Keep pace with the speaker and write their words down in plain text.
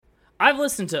I've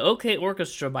listened to OK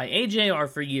Orchestra by AJR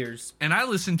for years. And I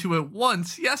listened to it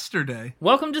once yesterday.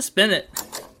 Welcome to Spin It.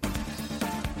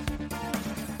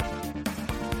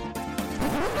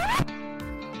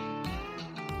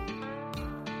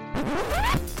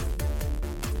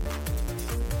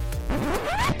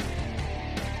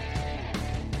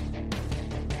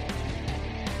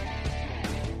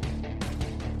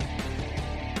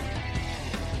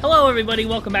 Hello everybody,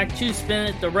 welcome back to Spin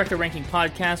It, the record ranking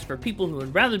podcast for people who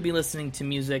would rather be listening to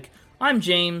music. I'm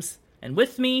James, and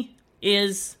with me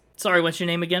is... Sorry, what's your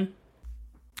name again?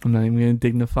 I'm not even going to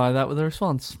dignify that with a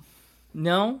response.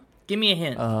 No? Give me a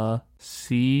hint.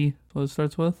 C, what it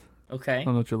starts with? Okay. I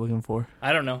don't know what you're looking for.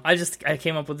 I don't know. I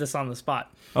came up with this on the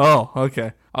spot. Oh,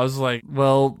 okay. I was like,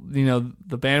 well, you know,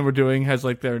 the band we're doing has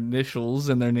like their initials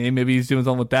in their name. Maybe he's doing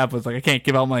something with that, but it's like, I can't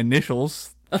give out my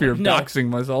initials. Fear of No. doxing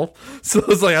myself. So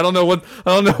it's like, I don't know what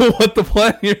the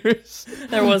plan here is.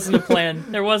 There wasn't a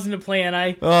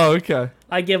plan. Oh, okay.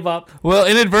 I give up. Well,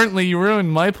 inadvertently, you ruined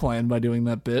my plan by doing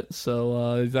that bit,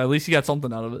 so at least you got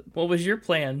something out of it. What was your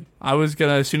plan? I was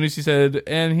gonna, as soon as you said,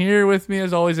 and here with me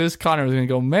as always is Connor, I was gonna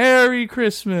go, Merry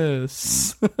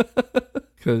Christmas!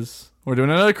 Because we're doing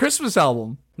another Christmas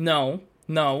album. No.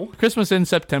 Christmas in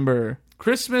September.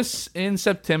 Christmas in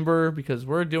September, because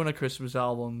we're doing a Christmas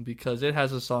album, because it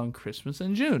has a song Christmas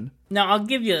in June. Now, I'll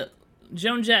give you...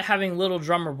 Joan Jett having Little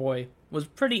Drummer Boy was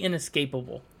pretty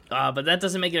inescapable. But that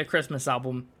doesn't make it a Christmas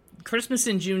album. Christmas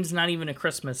in June's not even a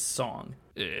Christmas song.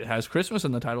 It has Christmas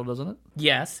in the title, doesn't it?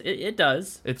 Yes, it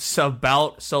does. It's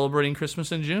about celebrating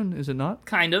Christmas in June, is it not?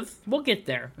 Kind of. We'll get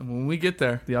there. And when we get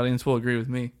there, the audience will agree with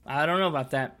me. I don't know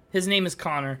about that. His name is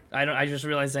Connor. I just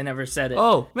realized I never said it.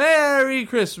 Oh, Merry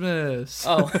Christmas!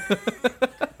 Oh.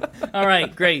 All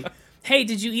right, great. Hey,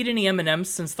 did you eat any M&Ms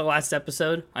since the last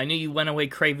episode? I knew you went away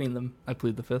craving them. I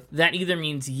plead the fifth. That either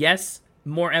means yes,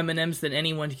 more M&Ms than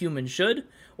any one human should,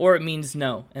 or it means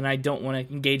no, and I don't want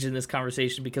to engage in this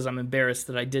conversation because I'm embarrassed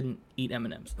that I didn't eat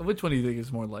M&Ms. Which one do you think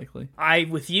is more likely? I,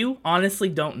 with you, honestly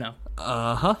don't know.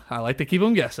 Uh-huh. I like to keep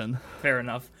them guessing. Fair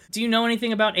enough. Do you know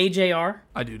anything about AJR?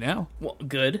 I do now. Well,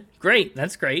 good. Great.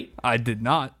 That's great. I did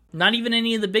not. Not even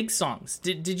any of the big songs.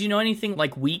 Did you know anything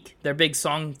like Weak, their big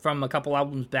song from a couple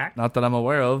albums back? Not that I'm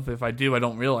aware of. If I do, I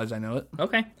don't realize I know it.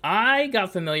 Okay. I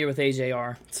got familiar with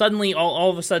AJR. Suddenly, all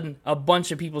of a sudden, a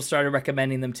bunch of people started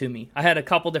recommending them to me. I had a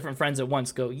couple different friends at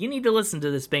once go, you need to listen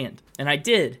to this band. And I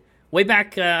did. Way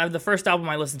back, the first album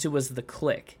I listened to was The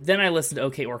Click. Then I listened to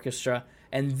OK Orchestra.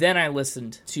 And then I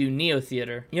listened to Neo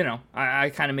Theater. You know,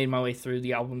 I kind of made my way through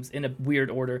the albums in a weird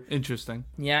order. Interesting.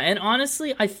 Yeah, and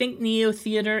honestly, I think Neo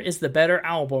Theater is the better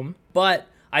album, but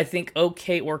I think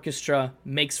OK Orchestra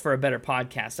makes for a better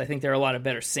podcast. I think there are a lot of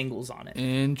better singles on it.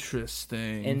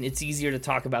 Interesting. And it's easier to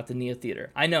talk about the Neo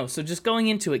Theater. I know, so just going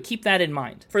into it, keep that in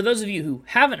mind. For those of you who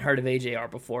haven't heard of AJR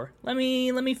before, let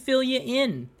me fill you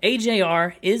in.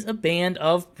 AJR is a band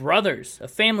of brothers, a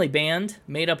family band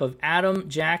made up of Adam,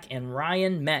 Jack, and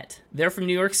Ryan Met. They're from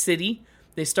New York City.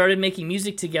 They started making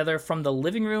music together from the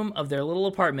living room of their little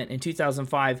apartment in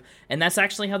 2005, and that's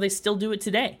actually how they still do it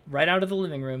today, right out of the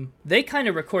living room. They kind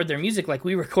of record their music like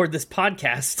we record this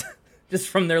podcast, just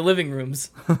from their living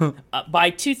rooms. By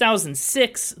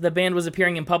 2006, the band was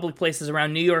appearing in public places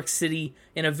around New York City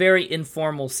in a very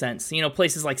informal sense. You know,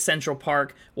 places like Central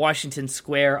Park, Washington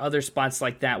Square, other spots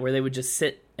like that where they would just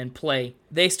sit and play.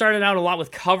 They started out a lot with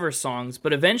cover songs,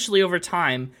 but eventually over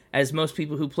time, as most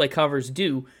people who play covers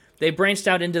do, they branched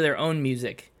out into their own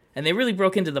music, and they really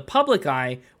broke into the public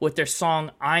eye with their song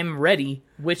I'm Ready,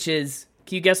 which is,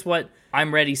 can you guess what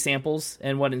I'm Ready samples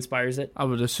and what inspires it? I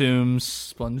would assume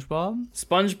SpongeBob?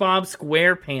 SpongeBob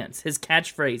SquarePants, his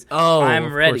catchphrase. Oh,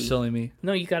 I'm ready. Of course, silly me.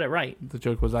 No, you got it right. The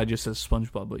joke was I just said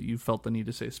SpongeBob, but you felt the need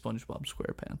to say SpongeBob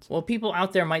SquarePants. Well, people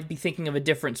out there might be thinking of a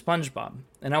different SpongeBob,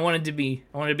 and I wanted to be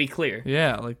clear.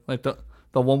 Yeah, like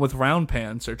the one with round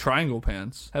pants or triangle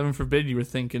pants. Heaven forbid you were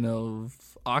thinking of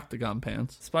octagon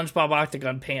pants. SpongeBob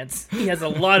Octagon Pants. He has a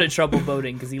lot of trouble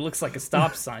voting because he looks like a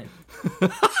stop sign.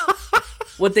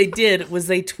 What they did was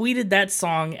they tweeted that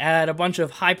song at a bunch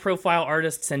of high-profile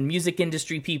artists and music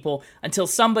industry people until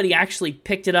somebody actually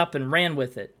picked it up and ran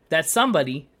with it. That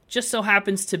somebody just so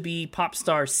happens to be pop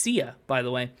star Sia, by the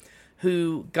way,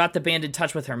 who got the band in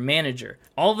touch with her manager.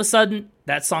 All of a sudden,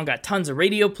 that song got tons of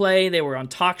radio play. They were on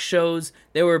talk shows.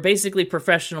 They were basically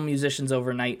professional musicians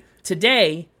overnight.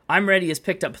 Today, I'm Ready has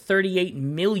picked up 38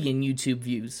 million YouTube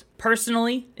views.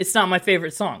 Personally, it's not my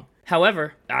favorite song.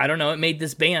 However, I don't know, it made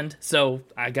this band, so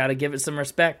I gotta give it some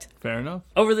respect. Fair enough.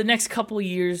 Over the next couple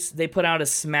years, they put out a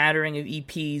smattering of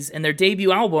EPs, and their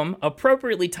debut album,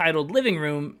 appropriately titled Living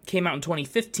Room, came out in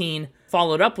 2015,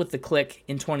 followed up with The Click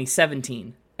in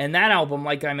 2017. And that album,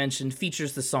 like I mentioned,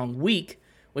 features the song Weak,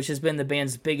 which has been the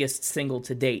band's biggest single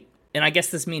to date. And I guess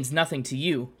this means nothing to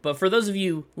you, but for those of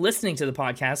you listening to the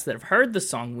podcast that have heard the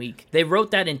song Weak, they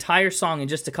wrote that entire song in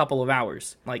just a couple of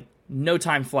hours, like no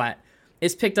time flat.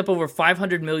 It's picked up over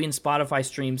 500 million Spotify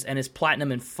streams and is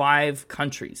platinum in 5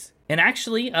 countries. And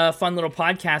actually, a fun little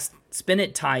podcast Spin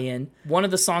It tie-in, one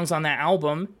of the songs on that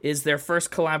album is their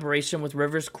first collaboration with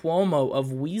Rivers Cuomo of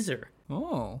Weezer.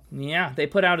 Oh. Yeah, they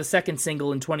put out a second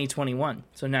single in 2021,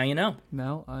 so now you know.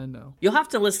 Now I know. You'll have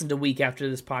to listen to Weak after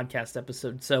this podcast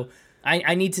episode, so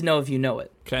I need to know if you know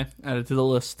it. Okay, add it to the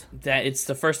list. That it's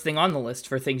the first thing on the list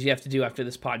for things you have to do after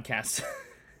this podcast.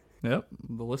 Yep,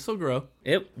 the list will grow.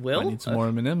 It will. I need some more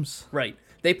M&Ms. Right.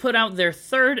 They put out their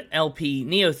third LP,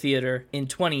 Neo Theater, in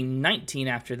 2019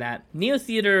 after that. Neo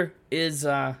Theater is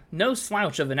no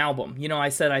slouch of an album. You know, I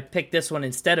said I picked this one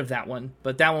instead of that one,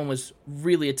 but that one was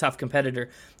really a tough competitor.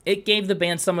 It gave the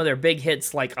band some of their big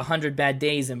hits like 100 Bad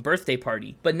Days and Birthday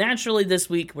Party. But naturally this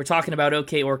week, we're talking about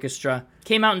OK Orchestra.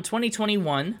 Came out in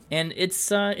 2021, and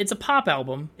it's a pop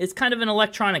album. It's kind of an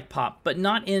electronic pop, but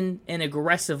not in an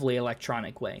aggressively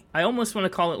electronic way. I almost want to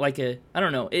call it like it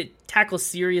tackles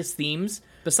serious themes,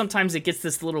 but sometimes it gets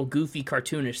this little goofy,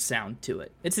 cartoonish sound to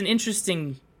it. It's an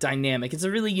interesting dynamic. It's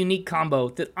a really unique combo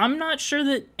that I'm not sure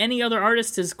that any other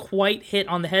artist has quite hit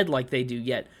on the head like they do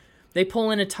yet. They pull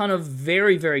in a ton of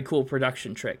very, very cool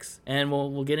production tricks, and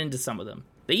we'll get into some of them.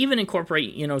 They even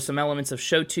incorporate, some elements of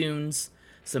show tunes,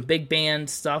 some big band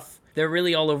stuff. They're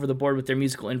really all over the board with their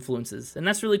musical influences, and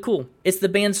that's really cool. It's the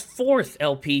band's 4th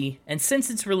LP, and since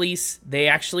its release, they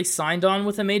actually signed on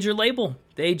with a major label.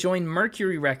 They joined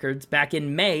Mercury Records back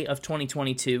in May of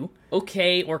 2022.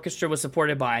 OK Orchestra was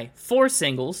supported by 4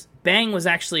 singles. Bang was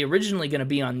actually originally going to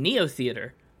be on Neo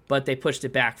Theater, but they pushed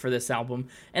it back for this album,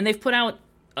 and they've put out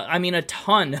a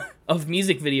ton of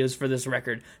music videos for this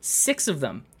record. 6 of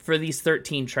them for these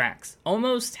 13 tracks.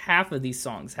 Almost half of these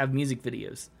songs have music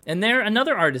videos. And they're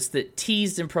another artist that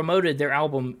teased and promoted their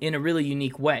album in a really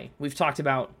unique way. We've talked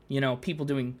about, people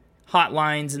doing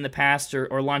hotlines in the past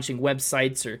or launching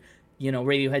websites or,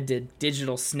 Radiohead did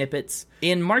digital snippets.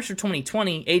 In March of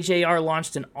 2020, AJR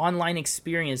launched an online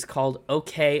experience called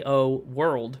OKO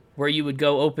World, where you would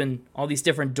go open all these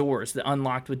different doors that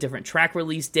unlocked with different track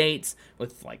release dates,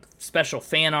 with like special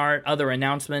fan art, other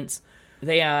announcements.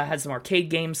 They had some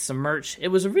arcade games, some merch. It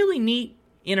was a really neat,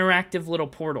 interactive little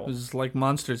portal. It was like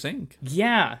Monsters, Inc.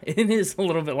 Yeah, it is a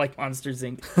little bit like Monsters,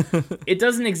 Inc. It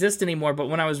doesn't exist anymore, but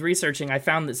when I was researching, I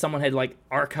found that someone had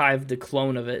archived a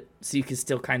clone of it, so you could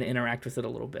still kind of interact with it a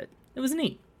little bit. It was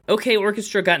neat. OK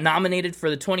Orchestra got nominated for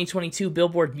the 2022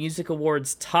 Billboard Music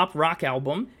Awards Top Rock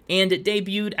Album, and it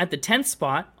debuted at the 10th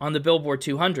spot on the Billboard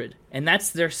 200. And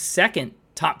that's their second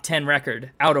top 10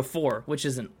 record out of 4, which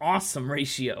is an awesome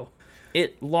ratio.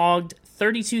 It logged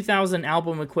 32,000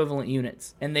 album equivalent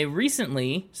units, and they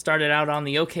recently started out on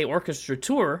the OK Orchestra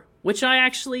tour, which I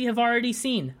actually have already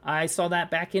seen. I saw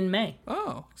that back in May.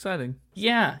 Oh, exciting.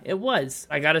 Yeah, it was.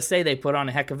 I gotta say, they put on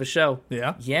a heck of a show.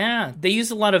 Yeah? Yeah. They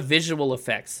used a lot of visual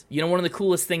effects. One of the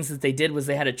coolest things that they did was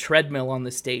they had a treadmill on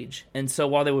the stage, and so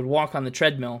while they would walk on the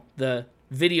treadmill, the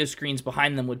video screens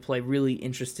behind them would play really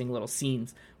interesting little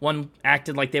scenes. One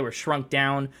acted like they were shrunk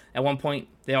down. At one point,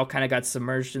 they all kind of got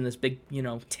submerged in this big,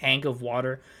 tank of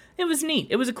water. It was neat.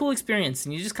 It was a cool experience,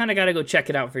 and you just kind of got to go check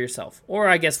it out for yourself. Or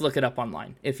I guess look it up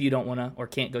online if you don't want to or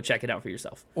can't go check it out for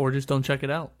yourself. Or just don't check it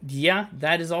out. Yeah,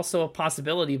 that is also a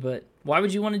possibility, but why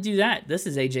would you want to do that? This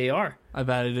is AJR. I've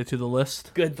added it to the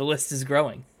list. Good, the list is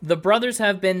growing. The brothers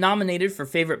have been nominated for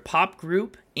Favorite Pop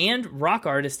Group and Rock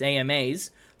Artist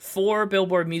AMAs, 4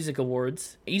 Billboard Music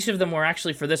Awards. Each of them were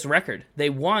actually for this record. They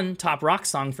won Top Rock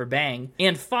Song for Bang,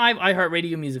 and 5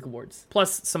 iHeartRadio Music Awards,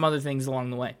 plus some other things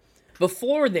along the way.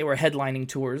 Before they were headlining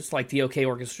tours, like the OK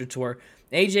Orchestra tour,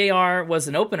 AJR was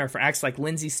an opener for acts like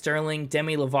Lindsey Stirling,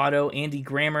 Demi Lovato, Andy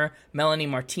Grammer, Melanie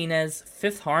Martinez,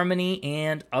 Fifth Harmony,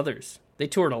 and others. They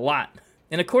toured a lot.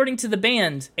 And according to the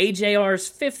band, AJR's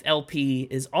 5th LP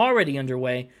is already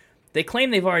underway. They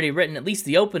claim they've already written at least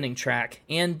the opening track,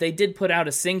 and they did put out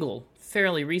a single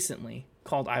fairly recently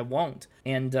called I Won't.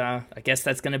 And I guess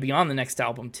that's going to be on the next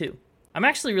album, too. I'm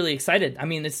actually really excited. I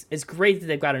mean, it's great that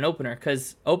they've got an opener,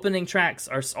 because opening tracks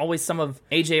are always some of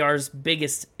AJR's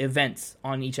biggest events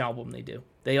on each album they do.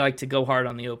 They like to go hard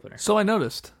on the opener. So I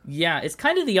noticed. Yeah, it's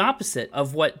kind of the opposite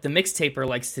of what the mixtaper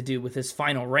likes to do with his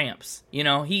final ramps.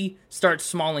 He starts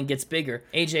small and gets bigger.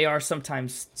 AJR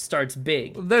sometimes starts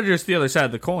big. They're just the other side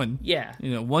of the coin. Yeah.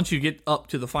 Once you get up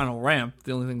to the final ramp,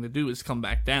 the only thing to do is come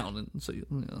back down. And so,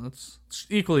 that's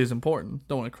equally as important.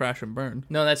 Don't want to crash and burn.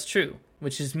 No, that's true.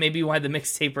 which is maybe why the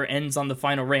mixtaper ends on the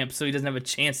final ramp, so he doesn't have a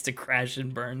chance to crash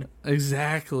and burn.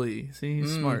 Exactly. See,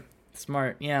 he's smart.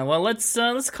 Smart. Yeah, well, let's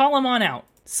call him on out.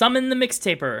 Summon the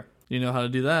mixtaper. You know how to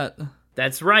do that.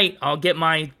 That's right. I'll get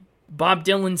my Bob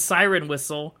Dylan siren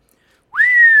whistle.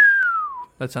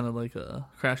 That sounded like a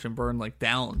crash and burn, like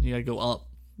down. You gotta go up.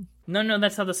 No,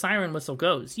 that's how the siren whistle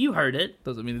goes. You heard it.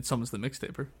 Doesn't mean it summons the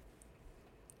mixtaper.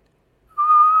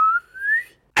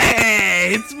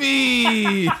 Hey, it's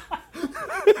me!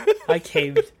 I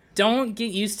caved. Don't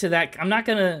get used to that. I'm not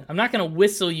gonna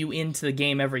whistle you into the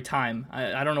game every time.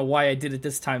 I don't know why I did it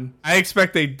this time. I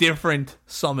expect a different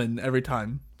summon every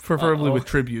time. Preferably with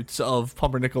tributes of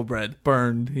pumpernickel bread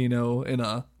burned, in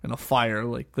a fire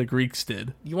like the Greeks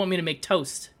did. You want me to make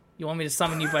toast? You want me to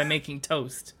summon you by making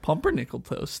toast? Pumpernickel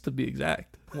toast, to be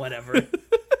exact. Whatever.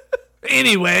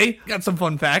 Anyway, got some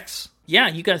fun facts. Yeah,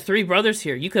 you got 3 brothers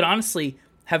here. You could honestly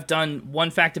have done one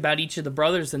fact about each of the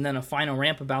brothers and then a final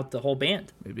ramp about the whole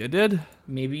band. Maybe I did.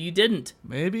 Maybe you didn't.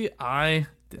 Maybe I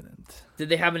didn't. Did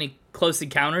they have any close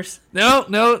encounters? No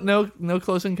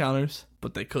close encounters.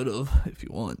 But they could have, if you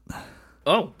want.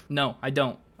 Oh, no, I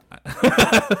don't.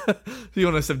 You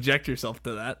want to subject yourself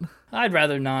to that? I'd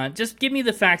rather not. Just give me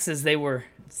the facts as they were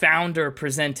found or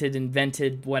presented,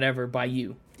 invented, whatever, by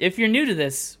you. If you're new to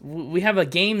this, we have a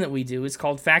game that we do. It's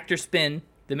called Fact or Spin.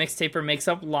 The mixtaper makes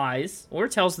up lies or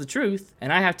tells the truth,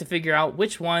 and I have to figure out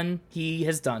which one he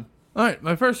has done. All right,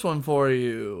 my first one for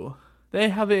you. They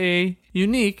have a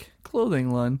unique clothing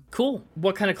line. Cool.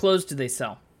 What kind of clothes do they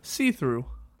sell? See-through.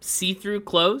 See-through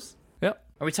clothes? Yep.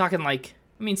 Are we talking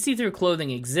see-through clothing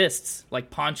exists,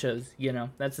 like ponchos,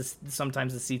 that's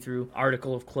sometimes a see-through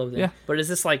article of clothing. Yeah. But is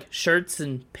this like shirts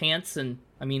and pants and,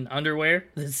 underwear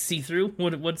that's see-through?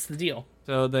 What's the deal?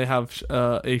 So they have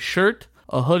a shirt,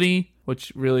 a hoodie,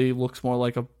 which really looks more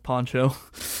like a poncho.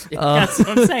 That's what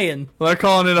I'm saying. They're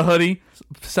calling it a hoodie,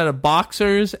 a set of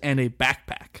boxers, and a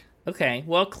backpack. Okay,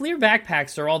 well, clear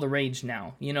backpacks are all the rage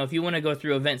now. If you want to go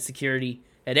through event security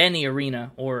at any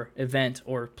arena or event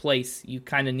or place, you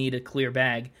kind of need a clear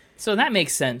bag. So that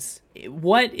makes sense.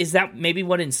 What is that? Maybe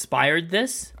what inspired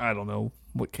this? I don't know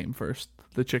what came first,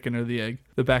 the chicken or the egg,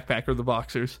 the backpack or the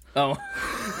boxers. Oh,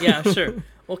 yeah, sure.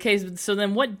 Okay, so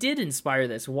then what did inspire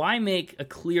this? Why make a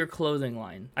clear clothing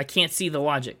line? I can't see the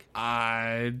logic.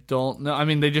 I don't know.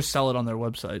 They just sell it on their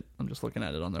website. I'm just looking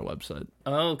at it on their website.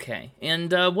 Okay.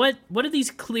 And what do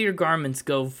these clear garments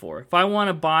go for? If I want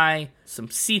to buy some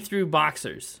see-through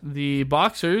boxers. The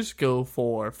boxers go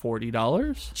for $40.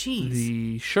 Jeez.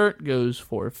 The shirt goes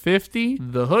for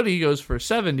 $50. The hoodie goes for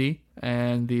 $70.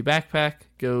 And the backpack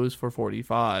goes for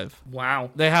 $45. Wow.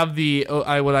 They have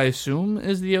what I assume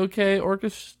is the OK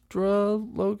Orchestra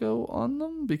logo on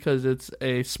them because it's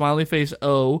a smiley face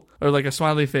O, or like a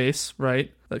smiley face,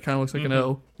 right? That kind of looks like an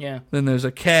O. Yeah. Then there's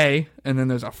a K, and then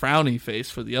there's a frowny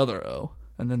face for the other O,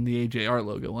 and then the AJR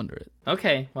logo under it.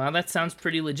 Okay, well, that sounds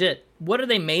pretty legit. What are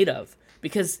they made of?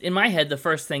 Because in my head, the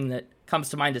first thing that comes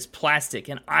to mind is plastic,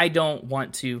 and I don't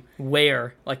want to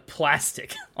wear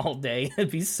plastic all day.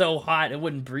 It'd be so hot, it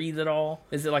wouldn't breathe at all.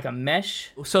 Is it like a mesh?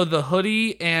 So the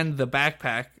hoodie and the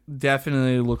backpack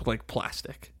definitely look like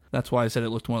plastic. That's why I said it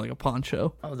looked more like a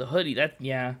poncho. Oh, the hoodie,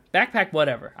 backpack,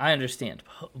 whatever. I understand.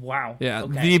 Wow. Yeah,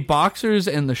 okay. The boxers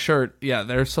and the shirt,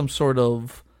 there's some sort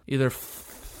of either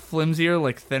flimsier,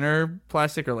 thinner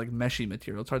plastic or meshy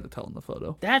material. It's hard to tell in the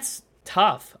photo. That's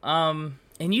tough. And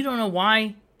you don't know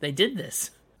why they did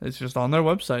this. It's just on their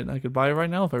website. I could buy it right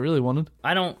now if I really wanted.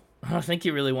 I don't think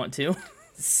you really want to.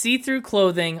 See-through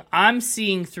clothing. I'm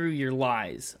seeing through your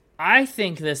lies. I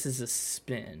think this is a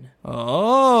spin.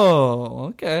 Oh,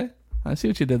 okay. I see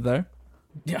what you did there.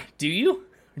 Yeah, do you?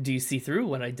 Or do you see through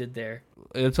what I did there?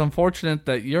 It's unfortunate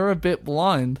that you're a bit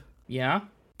blind. Yeah?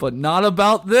 But not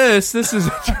about this. This is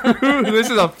a true. This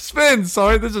is a spin.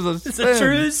 Sorry, this is a spin. It's a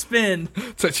true spin.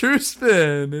 It's a true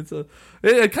spin.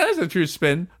 It kind of is a true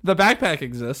spin. The backpack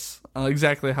exists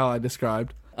exactly how I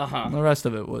described. The rest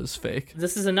of it was fake.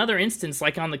 This is another instance,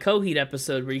 like on the Coheed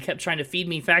episode, where you kept trying to feed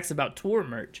me facts about tour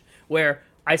merch, where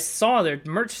I saw their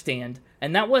merch stand,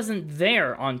 and that wasn't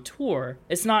there on tour.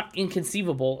 It's not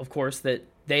inconceivable, of course, that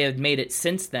they have made it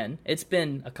since then. It's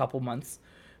been a couple months.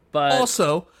 But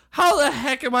also, how the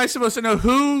heck am I supposed to know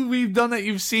who we've done that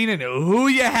you've seen and who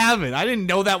you haven't? I didn't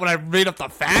know that when I made up the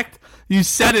fact. You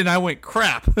said it and I went,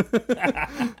 crap.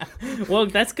 Well,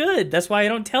 that's good. That's why I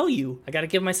don't tell you. I got to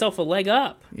give myself a leg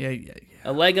up. Yeah.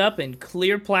 A leg up in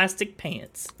clear plastic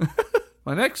pants.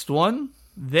 My next one,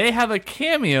 they have a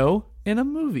cameo in a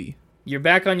movie. You're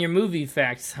back on your movie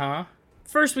facts, huh?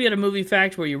 First, we had a movie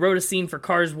fact where you wrote a scene for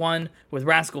Cars 1 with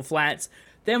Rascal Flatts.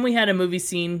 Then we had a movie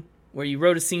scene where you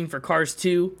wrote a scene for Cars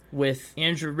 2 with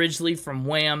Andrew Ridgeley from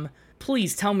Wham.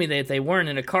 Please tell me that they weren't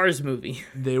in a Cars movie.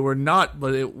 They were not,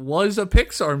 but it was a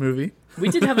Pixar movie. We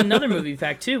did have another movie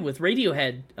fact, too, with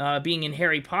Radiohead being in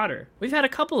Harry Potter. We've had a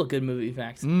couple of good movie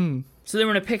facts. So they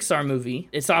were in a Pixar movie.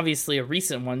 It's obviously a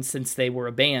recent one since they were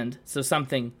a band, so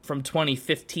something from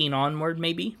 2015 onward,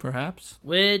 maybe? Perhaps.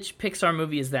 Which Pixar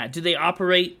movie is that? Do they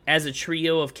operate as a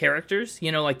trio of characters?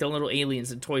 You know, like the little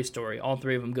aliens in Toy Story. All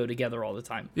three of them go together all the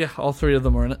time. Yeah, all three of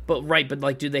them are in it. But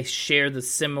like, do they share the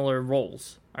similar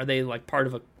roles? Are they like part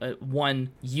of a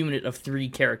one unit of three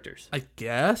characters? I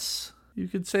guess you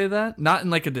could say that. Not in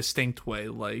like a distinct way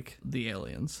like the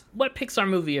aliens. What Pixar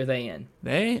movie are they in?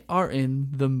 They are in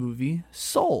the movie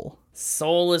Soul.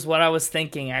 Soul is what I was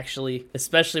thinking, actually,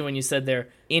 especially when you said they're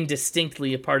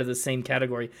indistinctly a part of the same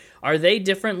category. Are they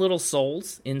different little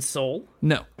souls in Soul?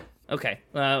 No. Okay.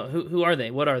 Who are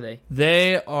they? What are they?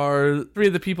 They are three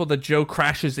of the people that Joe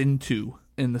crashes into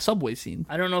in the subway scene.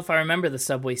 I don't know if I remember the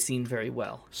subway scene very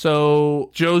well.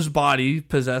 So Joe's body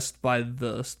possessed by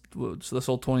the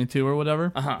Soul 22 or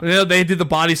whatever. You know, they did the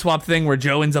body swap thing where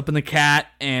Joe ends up in the cat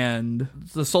and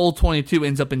the Soul 22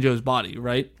 ends up in Joe's body,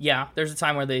 right? Yeah, there's a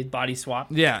time where they body swap.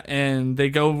 Yeah, and they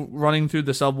go running through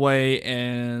the subway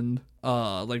and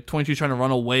like 22's trying to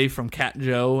run away from Cat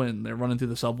Joe and they're running through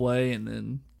the subway and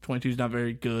then 22's not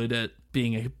very good at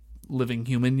being a living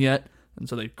human yet. And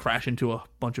so they crash into a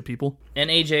bunch of people. And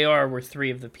AJR were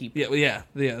three of the people. Yeah.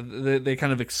 They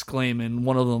kind of exclaim, and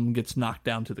one of them gets knocked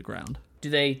down to the ground. Do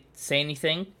they say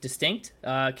anything distinct?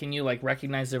 Can you like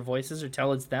recognize their voices or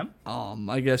tell it's them?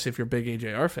 I guess if you're big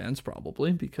AJR fans,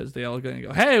 probably, because they all gonna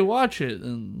go, "Hey, watch it,"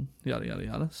 and yada yada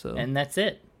yada. So, and that's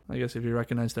it. I guess if you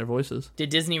recognize their voices. Did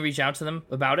Disney reach out to them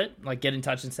about it? Like get in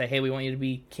touch and say, hey, we want you to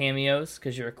be cameos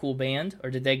because you're a cool band? Or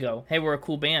did they go, hey, we're a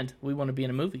cool band, we want to be in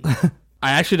a movie?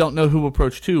 I actually don't know who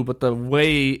approached who, but the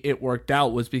way it worked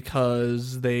out was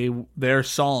because their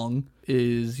song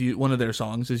is one of their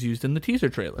songs is used in the teaser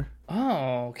trailer.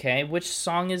 Oh, okay. Which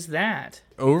song is that?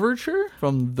 Overture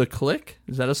from The Click.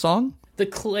 Is that a song? The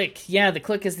Click. Yeah, The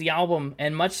Click is the album,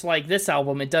 and much like this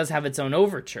album, it does have its own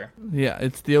overture. Yeah,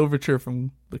 it's the overture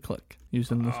from The Click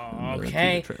used in the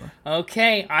teaser trailer.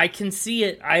 Okay, I can see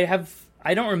it.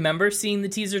 I don't remember seeing the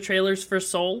teaser trailers for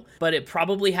Soul, but it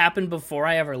probably happened before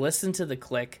I ever listened to The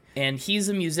Click. And he's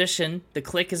a musician. The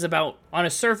Click is about, on a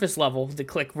surface level, The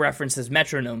Click references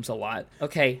metronomes a lot.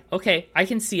 Okay, I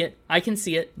can see it.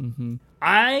 Mm-hmm.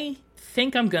 I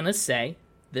think I'm gonna say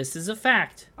this is a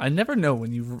fact. I never know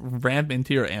when you ramp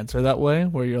into your answer that way,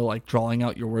 where you're like drawing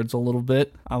out your words a little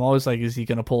bit. I'm always like, is he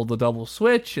going to pull the double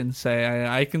switch and say,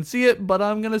 I can see it, but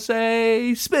I'm going to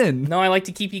say spin? No, I like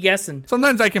to keep you guessing.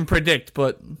 Sometimes I can predict,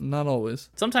 but not always.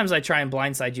 Sometimes I try and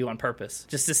blindside you on purpose,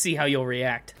 just to see how you'll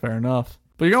react. Fair enough.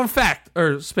 But you're going fact,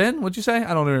 or spin? What'd you say?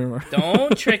 I don't remember.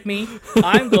 Don't trick me.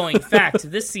 I'm going fact.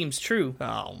 This seems true.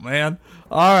 Oh, man.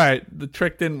 All right. The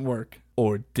trick didn't work.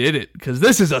 Or did it? Because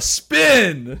this is a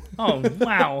spin! Oh,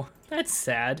 wow. That's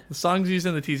sad. The songs used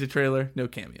in the teaser trailer, no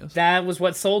cameos. That was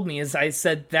what sold me, is I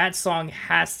said that song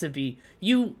has to be...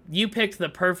 You picked the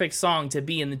perfect song to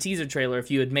be in the teaser trailer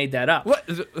if you had made that up. What?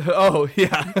 Oh,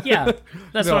 yeah. Yeah,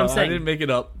 that's no, what I'm saying. I didn't make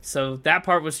it up. So that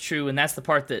part was true, and that's the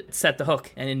part that set the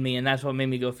hook in me, and that's what made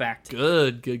me go fact.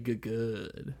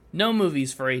 Good. No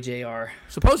movies for AJR.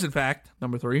 Supposed fact,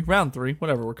 number 3, round 3,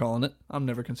 whatever we're calling it. I'm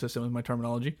never consistent with my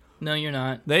terminology. No, you're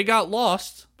not. They got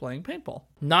lost playing paintball.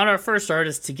 Not our first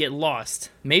artist to get lost.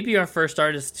 Maybe our first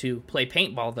artist to play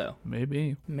paintball, though.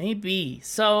 Maybe.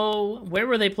 So, where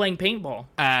were they playing paintball?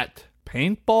 At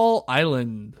Paintball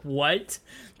Island. What?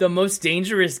 The most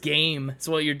dangerous game is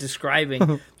what you're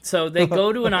describing. So they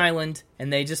go to an island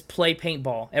and they just play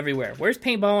paintball everywhere. Where's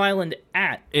Paintball Island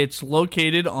at? It's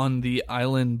located on the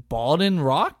island Bawden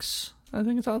Rocks. I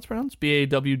think it's how it's pronounced.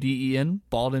 Bawden,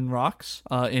 Bawden Rocks,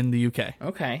 in the UK.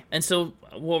 Okay. And so,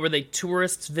 what were they,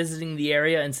 tourists visiting the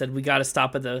area and said, we got to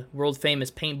stop at the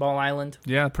world-famous Paintball Island?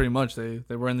 Yeah, pretty much. They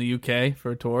were in the UK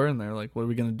for a tour, and they're like, what are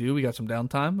we going to do? We got some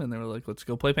downtime. And they were like, let's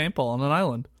go play paintball on an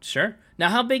island. Sure. Now,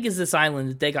 how big is this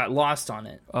island that they got lost on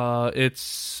it?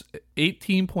 It's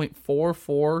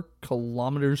 18.44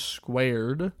 kilometers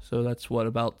squared. So that's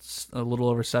about a little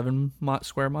over 7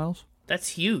 square miles. That's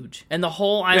huge. And the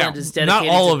whole island is dedicated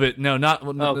not all of it. No, not...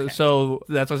 Okay. So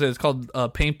that's what I said. It's called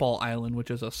Paintball Island, which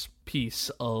is a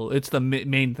piece. It's the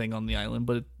main thing on the island,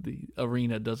 but the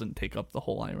arena doesn't take up the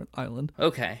whole island.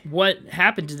 Okay. What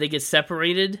happened? Did they get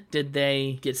separated? Did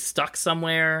they get stuck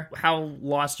somewhere? How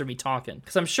lost are we talking?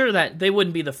 Because I'm sure that they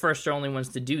wouldn't be the first or only ones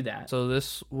to do that. So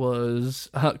this was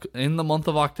in the month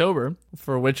of October,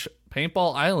 for which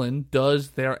Paintball Island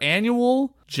does their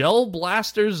annual Gel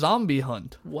Blaster zombie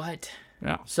hunt. What?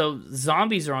 Yeah. So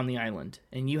zombies are on the island,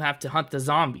 and you have to hunt the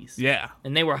zombies. Yeah.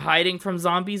 And they were hiding from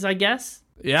zombies, I guess?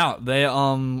 Yeah, they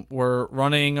were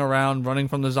running around, running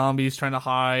from the zombies, trying to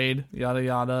hide, yada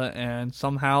yada, and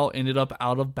somehow ended up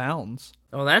out of bounds.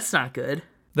 Oh, that's not good.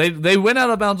 They went out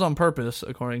of bounds on purpose,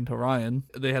 according to Ryan.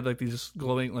 They had like these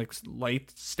glowing like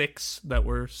light sticks that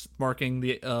were marking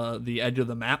the edge of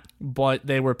the map, but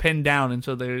they were pinned down, and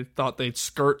so they thought they'd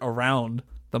skirt around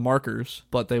the markers,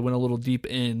 but they went a little deep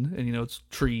in, and it's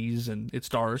trees and it's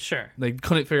dark. Sure. They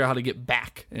couldn't figure out how to get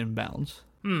back in bounds.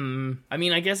 I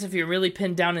mean, I guess if you're really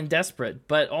pinned down and desperate,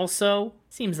 but also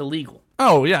seems illegal.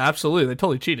 Oh, yeah, absolutely. They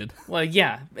totally cheated. Well,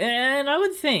 yeah, and I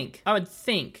would think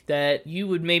that you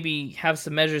would maybe have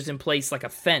some measures in place, like a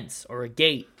fence or a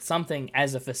gate, something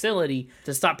as a facility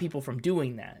to stop people from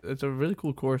doing that. It's a really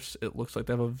cool course. It looks like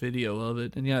they have a video of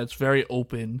it. And yeah, it's very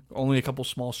open. Only a couple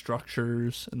small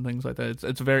structures and things like that.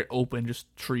 It's very open, just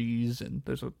trees, and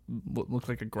there's what looks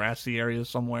like a grassy area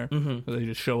somewhere. Where they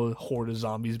just show a horde of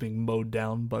zombies being mowed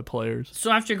down by players. So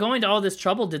after going to all this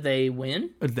trouble, did they win?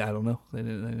 I don't know. They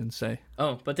didn't say.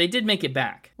 Oh, but they did make it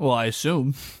back. Well, I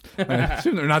assume. I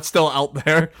assume they're not still out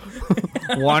there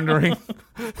wandering.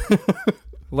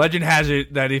 Legend has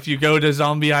it that if you go to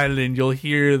Zombie Island, you'll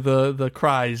hear the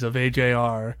cries of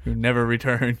AJR who never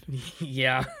return.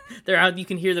 Yeah, they're out. You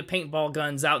can hear the paintball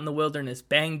guns out in the wilderness.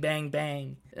 Bang, bang,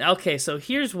 bang. Okay, so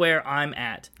here's where I'm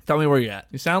at. Tell me where you're at.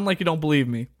 You sound like you don't believe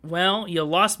me. Well, you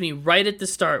lost me right at the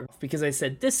start because I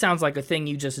said, this sounds like a thing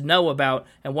you just know about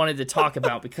and wanted to talk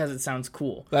about because it sounds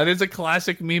cool. That is a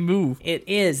classic me move. It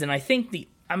is, and I think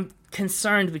I'm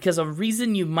concerned because a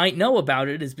reason you might know about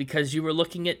it is because you were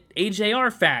looking at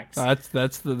AJR facts.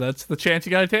 That's the chance you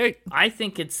gotta take. I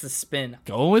think it's the spin.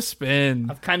 Go with spin.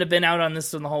 I've kind of been out on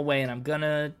this one the whole way, and I'm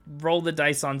gonna roll the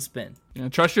dice on spin.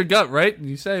 Trust your gut, right?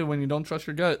 You say when you don't trust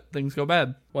your gut, things go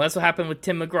bad. Well, that's what happened with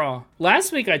Tim McGraw.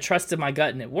 Last week I trusted my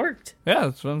gut and it worked. Yeah,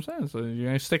 that's what I'm saying. So you're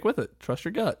gonna stick with it. Trust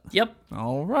your gut. Yep.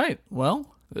 All right.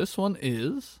 Well, this one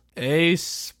is a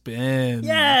spin.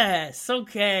 Yes.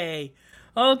 Okay.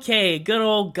 Okay, good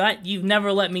old gut, you've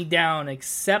never let me down,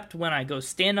 except when I go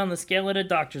stand on the scale at a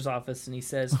doctor's office and he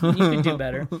says, you can do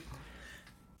better.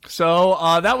 So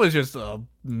that was just a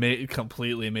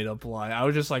completely made up lie. I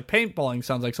was just like, paintballing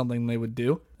sounds like something they would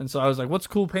do. And so I was like, what's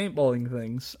cool paintballing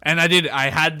things? And I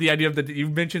had the idea of you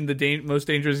mentioned the most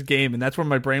dangerous game, and that's where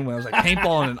my brain went. I was like, paintball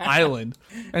on an island.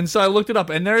 And so I looked it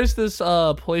up, and there's this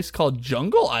place called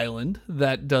Jungle Island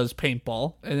that does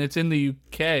paintball, and it's in the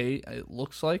UK, it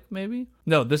looks like, maybe?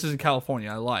 No, this is in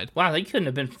California. I lied. Wow, they couldn't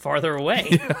have been farther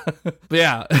away. But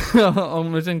yeah,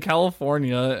 it's in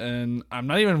California, and I'm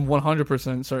not even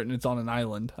 100% certain it's on an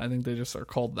island. I think they just are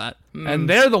called that. And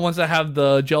they're the ones that have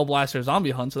the Gel Blaster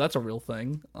zombie hunt, so that's a real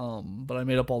thing. But I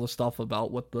made up all the stuff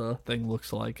about what the thing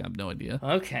looks like. I have no idea.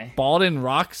 Okay. Baldwin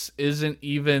Rocks isn't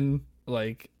even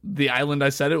like the island I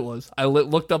said it was. I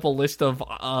looked up a list of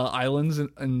islands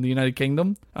in the United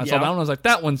Kingdom. I saw that one. I was like,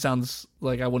 that one sounds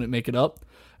like I wouldn't make it up.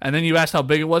 And then you asked how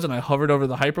big it was, and I hovered over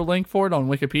the hyperlink for it on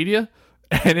Wikipedia,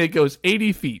 and it goes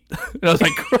 80 feet. And I was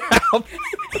like, crap.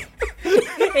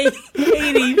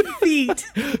 80 feet.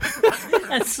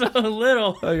 That's so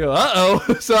little. I go,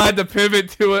 uh-oh. So I had to pivot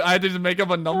to it. I had to just make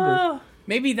up a number. Oh,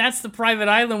 maybe that's the private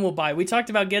island we'll buy. We talked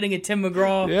about getting a Tim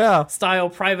McGraw style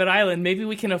private island. Maybe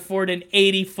we can afford an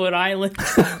 80-foot island.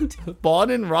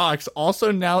 Baldwin Rocks,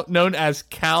 also now known as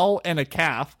Cow and a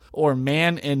Calf, or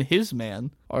Man and His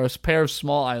Man, are a pair of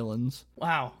small islands.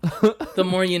 Wow. The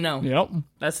more you know. Yep.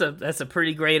 That's a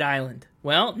pretty great island.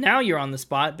 Well, now you're on the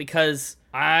spot because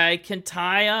I can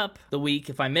tie up the week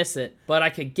if I miss it, but I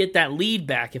could get that lead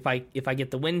back if I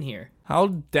get the win here. How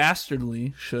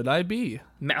dastardly should I be?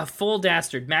 Full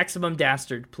dastard, maximum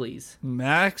dastard, please.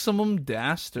 Maximum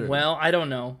dastard. Well, I don't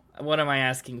know. What am I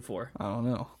asking for? I don't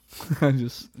know. I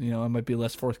just, I might be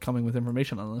less forthcoming with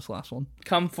information on this last one.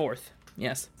 Come forth.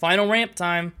 Yes. Final ramp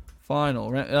time. Final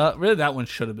ramp. Really, that one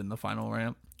should have been the final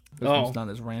ramp. This one's not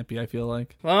as rampy, I feel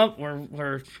like. Well,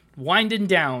 we're winding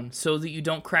down so that you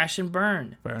don't crash and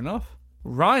burn. Fair enough.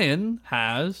 Ryan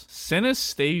has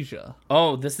synesthesia.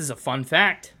 Oh, this is a fun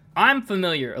fact. I'm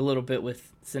familiar a little bit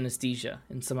with synesthesia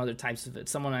and some other types of it.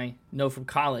 Someone I know from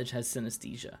college has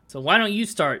synesthesia. So why don't you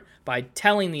start by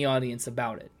telling the audience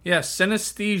about it? Yeah,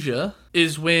 synesthesia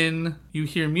is when you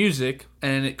hear music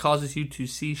and it causes you to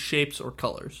see shapes or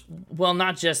colors. Well,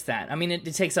 not just that. I mean, it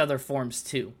takes other forms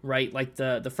too, right? Like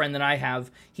the friend that I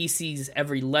have, he sees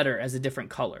every letter as a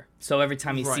different color. So every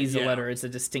time he sees a letter, it's a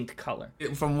distinct color.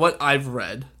 From what I've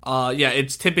read,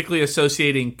 it's typically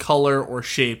associating color or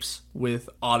shapes with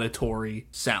auditory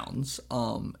sounds.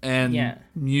 And Yeah.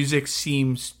 music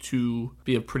seems to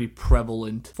be a pretty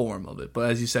prevalent form of it. But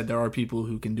as you said, there are people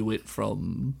who can do it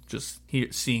from just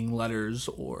seeing letters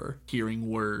or hearing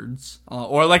words.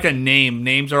 Or like a name.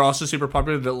 Names are also super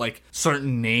popular. That like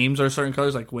certain names are certain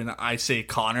colors. Like when I say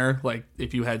Connor, like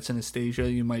if you had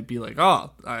synesthesia, you might be like,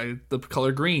 oh, the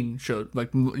color green showed.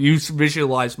 Like you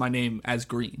visualize my name as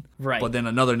green. Right. But then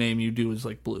another name you do is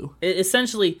like blue.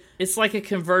 Essentially, it's like a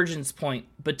convergence point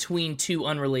between two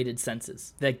unrelated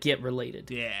senses that get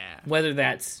related. Yeah. Whether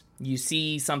that's you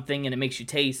see something and it makes you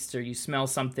taste, or you smell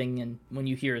something and when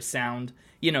you hear a sound,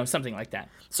 something like that.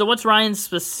 So what's Ryan's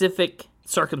specific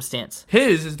circumstance?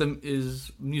 His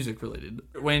is music related.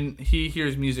 When he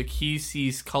hears music, he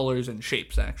sees colors and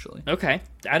shapes, actually. Okay.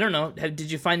 I don't know.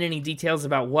 Did you find any details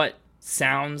about what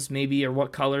sounds maybe, or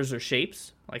what colors or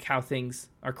shapes? Like how things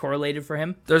are correlated for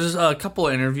him? There's a couple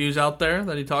of interviews out there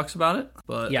that he talks about it,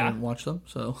 but Yeah. I didn't watch them,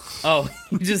 so... Oh,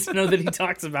 you just know that he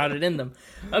talks about it in them.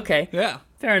 Okay. Yeah.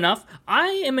 Fair enough. I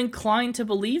am inclined to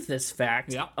believe this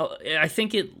fact. Yeah. I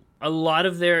think a lot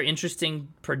of their interesting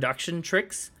production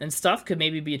tricks and stuff could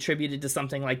maybe be attributed to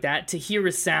something like that. To hear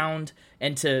a sound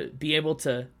and to be able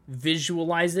to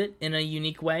visualize it in a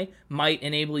unique way might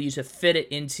enable you to fit it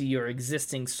into your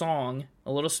existing song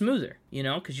a little smoother,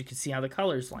 because you can see how the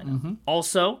colors line up.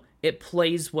 Also, it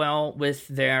plays well with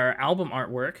their album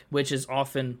artwork, which is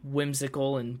often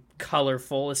whimsical and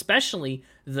colorful, especially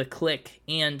the click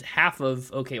and half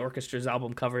of OK Orchestra's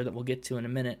album cover that we'll get to in a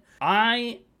minute.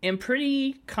 I am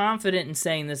pretty confident in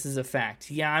saying this is a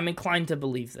fact. Yeah, I'm inclined to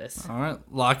believe this. All right,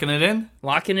 locking it in?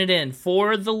 Locking it in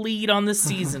for the lead on the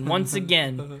season once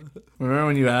again. Remember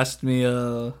when you asked me,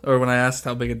 or when I asked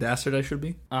how big a dastard I should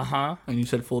be? Uh-huh. And you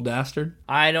said full dastard?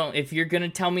 If you're going to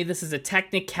tell me this is a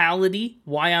technicality,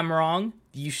 why I'm wrong,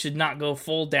 you should not go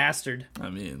full dastard.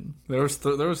 I mean, there was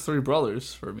three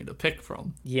brothers for me to pick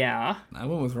from. Yeah. I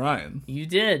went with Ryan. You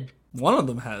did. One of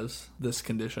them has this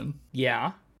condition.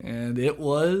 Yeah. And it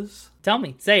was... Tell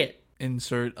me. Say it.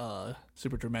 Insert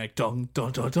super dramatic dun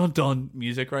dun dun dun dun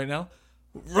music right now.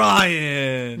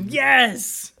 Ryan!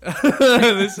 Yes!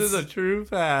 This is a true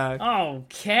fact.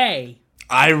 Okay.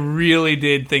 I really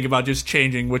did think about just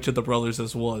changing which of the brothers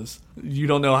this was. You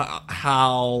don't know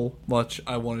how much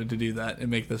I wanted to do that and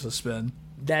make this a spin.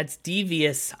 That's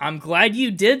devious. I'm glad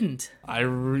you didn't. I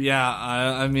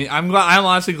mean, I'm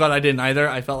honestly glad I didn't either.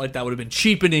 I felt like that would have been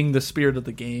cheapening the spirit of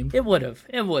the game. It would have.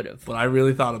 But I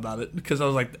really thought about it because I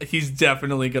was like, he's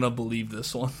definitely going to believe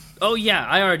this one. Oh, yeah.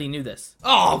 I already knew this.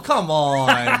 Oh, come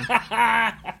on.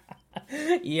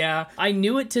 Yeah. I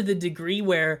knew it to the degree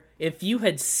where if you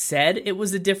had said it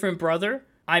was a different brother,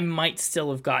 I might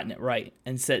still have gotten it right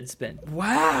and said spin.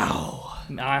 Wow.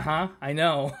 Uh-huh. I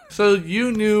know. So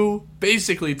you knew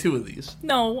basically two of these.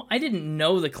 No, I didn't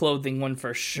know the clothing one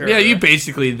for sure. Yeah, you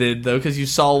basically did, though, because you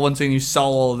saw one thing, you saw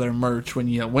all of their merch when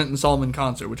you went and saw them in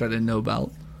concert, which I didn't know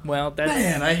about. Well, that's...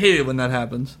 Man, I hate it when that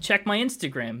happens. Check my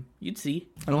Instagram. You'd see.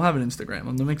 I don't have an Instagram.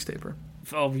 I'm the mixtaper.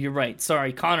 Oh, you're right.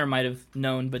 Sorry, Connor might have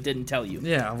known but didn't tell you.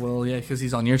 Yeah, well, yeah, because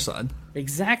he's on your side.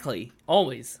 Exactly.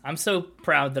 Always. I'm so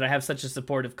proud that I have such a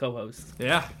supportive co-host.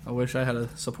 Yeah, I wish I had a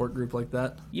support group like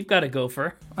that. You've got a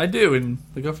gopher. I do, and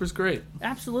the gopher's great.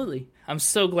 Absolutely. I'm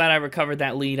so glad I recovered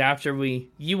that lead after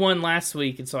you won last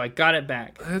week, and so I got it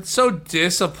back. It's so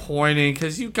disappointing,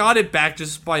 because you got it back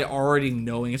just by already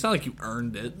knowing. It's not like you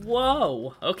earned it.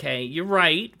 Whoa. Okay, you're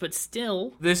right, but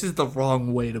still. This is the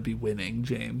wrong way to be winning,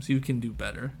 James. You can do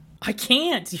better. I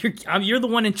can't. You're the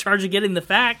one in charge of getting the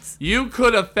facts. You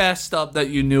could have fessed up that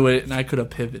you knew it, and I could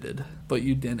have pivoted. But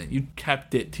you didn't. You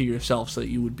kept it to yourself so that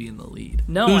you would be in the lead.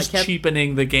 No, Who's I kept...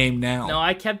 cheapening the game now? No,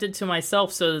 I kept it to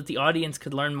myself so that the audience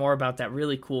could learn more about that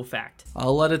really cool fact.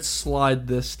 I'll let it slide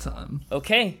this time.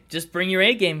 Okay, just bring your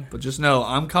A game. But just know,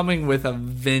 I'm coming with a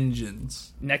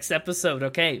vengeance. Next episode,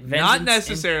 okay. Vengeance Not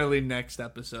necessarily next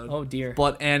episode. Oh, dear.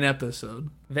 But an episode.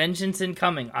 Vengeance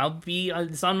incoming.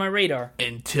 It's on my radar.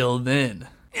 Until then.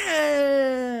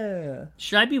 Yeah.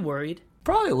 Should I be worried?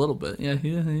 Probably a little bit. Yeah,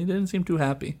 he didn't seem too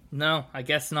happy. No, I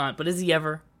guess not. But is he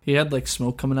ever? He had, like,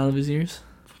 smoke coming out of his ears.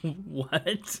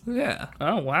 What? Yeah.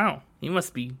 Oh, wow. He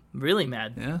must be really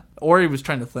mad. Yeah. Or he was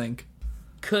trying to think.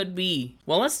 Could be.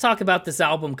 Well, let's talk about this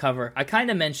album cover. I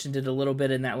kind of mentioned it a little bit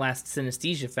in that last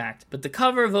synesthesia fact, but the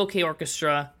cover of OK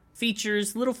Orchestra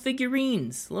features little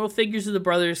figurines, little figures of the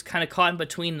brothers kind of caught in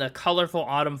between the colorful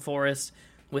autumn forest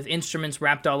with instruments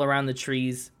wrapped all around the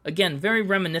trees. Again, very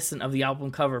reminiscent of the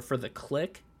album cover for The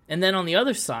Click. And then on the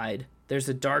other side, there's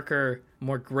a darker,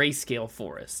 more grayscale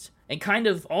forest. And kind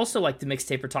of also like the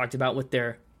mixtaper talked about with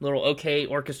their little OK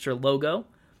Orchestra logo.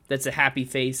 That's a happy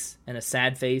face and a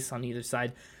sad face on either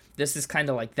side. This is kind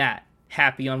of like that.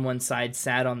 Happy on one side,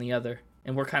 sad on the other.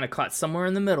 And we're kind of caught somewhere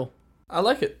in the middle. I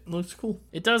like it. It looks cool.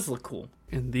 It does look cool.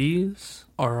 And these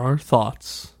are our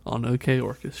thoughts on OK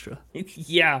Orchestra.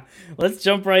 Yeah, let's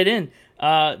jump right in.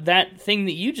 That thing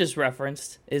that you just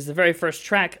referenced is the very first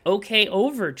track, OK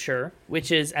Overture,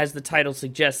 which is, as the title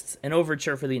suggests, an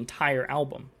overture for the entire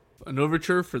album. An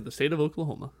overture for the state of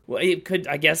Oklahoma. Well, it could,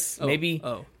 I guess, maybe...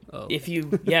 If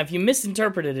you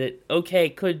misinterpreted it, OK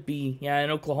could be,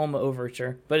 an Oklahoma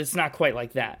overture, but it's not quite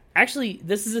like that. Actually,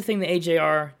 this is a thing that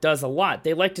AJR does a lot.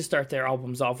 They like to start their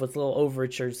albums off with little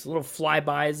overtures, little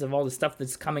flybys of all the stuff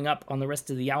that's coming up on the rest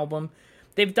of the album.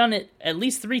 They've done it at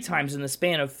least 3 times in the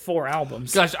span of 4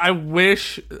 albums. Gosh, I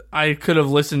wish I could have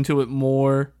listened to it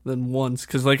more than once,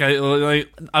 because I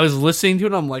was listening to it,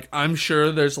 and I'm like, I'm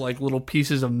sure there's like little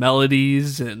pieces of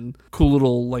melodies and cool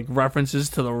little like references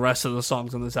to the rest of the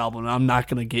songs on this album, and I'm not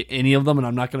gonna get any of them, and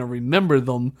I'm not gonna remember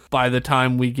them by the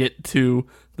time we get to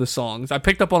the songs. I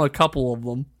picked up on a couple of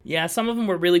them. Yeah, some of them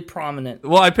were really prominent.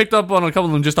 Well, I picked up on a couple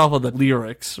of them just off of the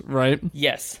lyrics, right?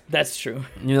 Yes, that's true.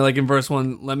 You know, like in verse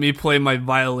 1, let me play my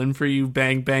violin for you,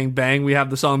 bang, bang, bang. We have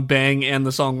the song Bang and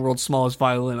the song World's Smallest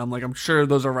Violin. I'm like, I'm sure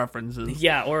those are references.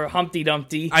 Yeah, or Humpty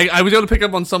Dumpty. I was able to pick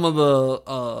up on some of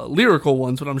the lyrical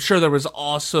ones, but I'm sure there was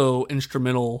also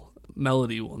instrumental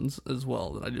melody ones as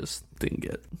well that I just didn't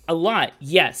get. A lot,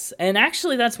 yes. And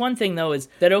actually, that's one thing, though, is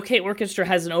that OK Orchestra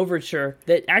has an overture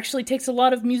that actually takes a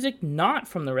lot of music not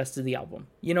from the rest of the album.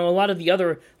 You know, a lot of the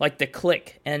other, like The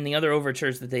Click and the other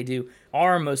overtures that they do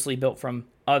are mostly built from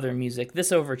other music.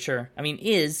 This overture, I mean,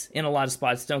 is in a lot of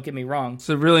spots, don't get me wrong.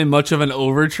 So really much of an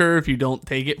overture if you don't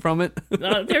take it from it?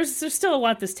 There's still a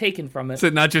lot that's taken from it. Is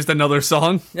it not just another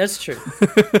song? That's true.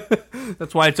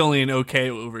 That's why it's only an OK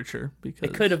overture. Because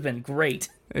it could have been great.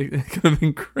 It could have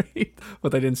been great,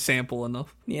 but they didn't sample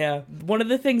enough. Yeah. One of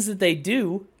the things that they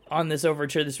do on this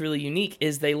overture that's really unique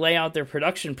is they lay out their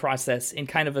production process in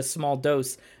kind of a small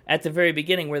dose at the very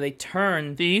beginning, where they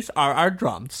turn... These are our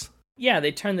drums. Yeah,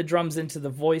 they turn the drums into the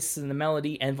voice and the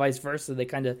melody, and vice versa. They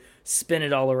kind of spin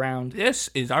it all around. This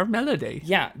is our melody.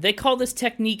 Yeah, they call this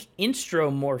technique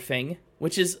instromorphing,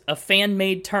 which is a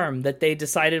fan-made term that they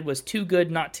decided was too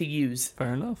good not to use.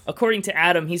 Fair enough. According to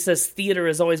Adam, he says theater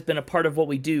has always been a part of what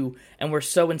we do, and we're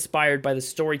so inspired by the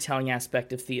storytelling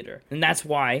aspect of theater. And that's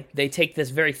why they take this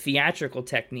very theatrical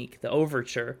technique, the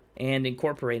overture, and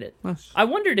incorporate it. Nice. I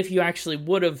wondered if you actually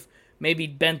would have maybe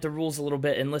bent the rules a little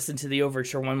bit and listened to the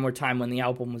overture one more time when the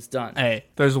album was done. Hey,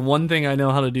 there's one thing I know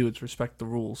how to do. It's respect the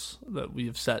rules that we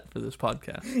have set for this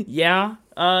podcast. Yeah,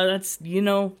 that's,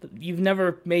 you've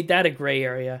never made that a gray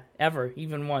area, ever,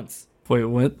 even once. Wait,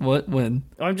 what, when?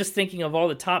 I'm just thinking of all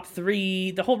the top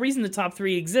 3. The whole reason the top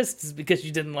 3 exists is because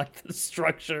you didn't like the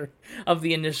structure of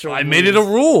the initial I made it a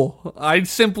rule. I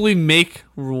simply make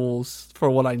rules for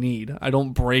what I need. I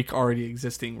don't break already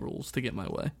existing rules to get my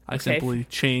way. I simply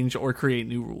change or create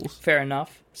new rules. Fair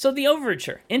enough. So the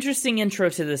overture. Interesting intro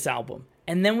to this album.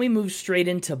 And then we move straight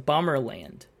into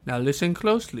Bummerland. Now listen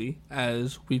closely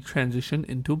as we transition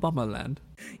into Bummerland.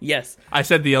 Yes. I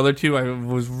said the other 2. I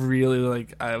was really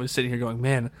I was sitting here going,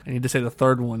 man, I need to say the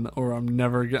third one, or I'm not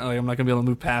gonna be able to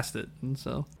move past it. And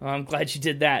so I'm glad you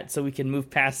did that, so we can move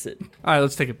past it. All right,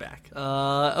 let's take it back.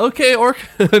 Okay,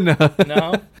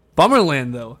 no.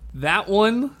 Bummerland though, that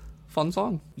one, fun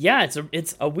song. Yeah,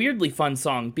 it's a weirdly fun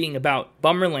song, being about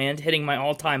Bummerland hitting my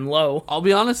all-time low. I'll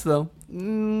be honest though,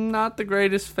 not the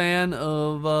greatest fan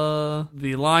of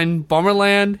the line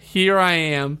Bummerland. Here I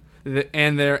am.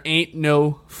 And there ain't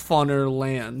no funner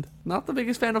land. Not the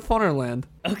biggest fan of Funnerland.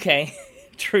 Okay,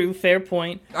 true, fair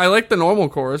point. I like the normal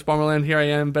chorus. Bummerland, here I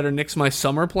am, better nix my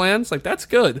summer plans. Like, that's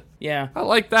good. Yeah. I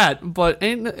like that, but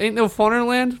ain't no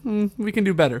Funnerland? We can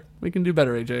do better. We can do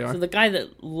better, AJR. So the guy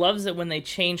that loves it when they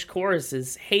change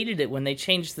choruses hated it when they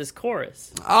changed this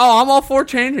chorus. Oh, I'm all for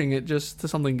changing it just to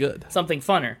something good. Something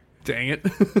funner. Dang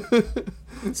it.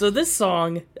 So this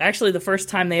song, actually the first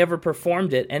time they ever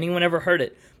performed it, anyone ever heard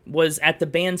it, was at the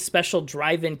band's special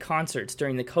drive-in concerts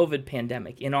during the COVID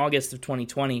pandemic in August of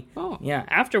 2020. Oh. Yeah,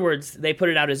 afterwards, they put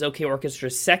it out as OK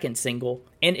Orchestra's second single,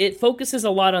 and it focuses a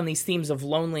lot on these themes of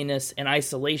loneliness and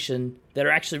isolation that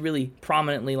are actually really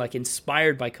prominently,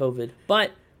 inspired by COVID,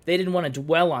 but they didn't want to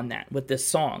dwell on that with this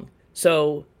song.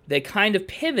 So they kind of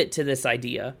pivot to this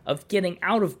idea of getting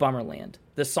out of Bummerland.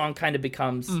 The song kind of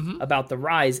becomes about the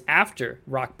rise after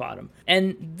rock bottom.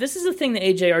 And this is a thing that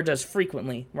AJR does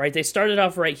frequently, right? They started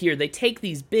off right here. They take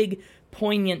these big,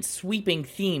 poignant, sweeping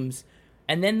themes,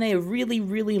 and then they really,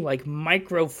 really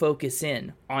micro-focus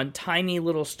in on tiny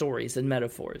little stories and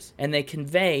metaphors. And they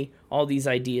convey all these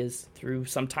ideas through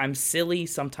sometimes silly,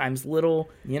 sometimes little,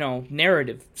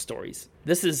 narrative stories.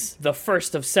 This is the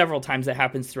first of several times that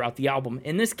happens throughout the album.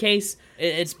 In this case,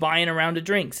 it's buying a round of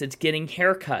drinks. It's getting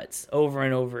haircuts over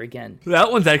and over again.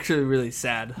 That one's actually really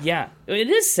sad. Yeah, it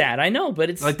is sad, I know,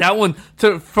 but it's... Like, that one,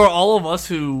 for all of us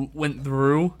who went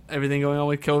through everything going on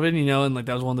with COVID, and, like,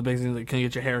 that was one of the big things, like, couldn't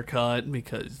get your hair cut,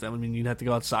 because that would mean you'd have to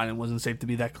go outside, and it wasn't safe to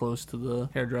be that close to the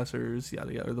hairdressers,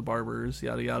 yada, yada, or the barbers,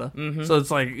 yada, yada. Mm-hmm. So it's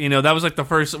like, that was, like,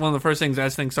 one of the first things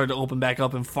as things started to open back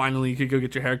up, and finally you could go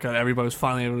get your hair cut. Everybody was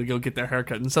finally able to go get their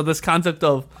haircut. And so this concept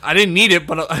of, I didn't need it,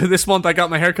 but this month I got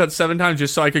my haircut 7 times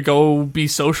just so I could go be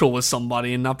social with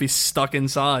somebody and not be stuck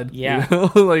inside. Yeah.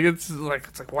 Like, it's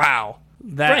like, wow.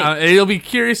 That Right. It'll be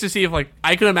curious to see if, like,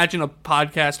 I could imagine a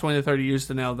podcast 20 to 30 years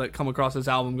to now that come across this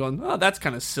album going, oh, that's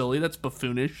kind of silly, that's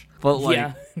buffoonish. But, like,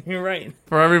 Yeah, you're right.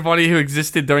 for everybody who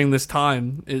existed during this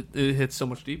time, it hits so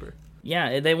much deeper.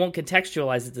 Yeah, they won't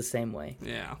contextualize it the same way.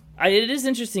 Yeah. It is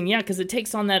interesting, yeah, because it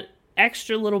takes on that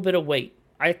extra little bit of weight.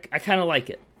 I kind of like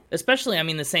it. Especially,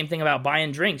 the same thing about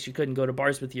buying drinks. You couldn't go to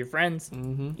bars with your friends.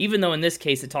 Mm-hmm. Even though in this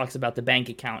case it talks about the bank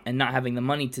account and not having the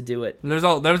money to do it. There's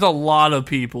a lot of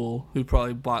people who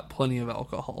probably bought plenty of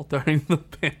alcohol during the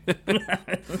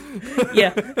pandemic.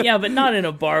 Yeah, but not in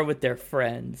a bar with their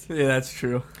friends. Yeah, that's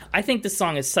true. I think this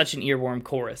song is such an earworm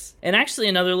chorus. And actually,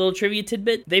 another little trivia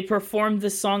tidbit, they performed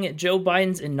this song at Joe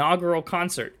Biden's inaugural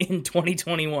concert in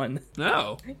 2021.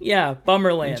 No. Yeah,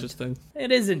 Bummerland. Interesting.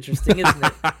 It is interesting, isn't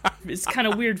it? It's kind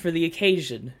of weird for the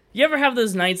occasion. You ever have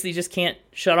those nights that you just can't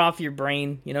shut off your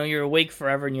brain? You're awake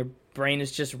forever and your brain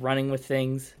is just running with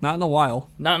things. Not in a while.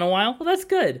 Not in a while? Well, that's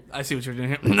good. I see what you're doing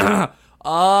here. Yeah,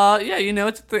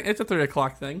 it's a 3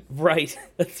 o'clock thing. Right,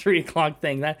 the 3 o'clock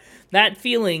thing. That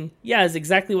feeling, is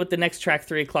exactly what the next track,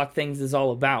 3 o'clock things, is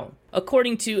all about.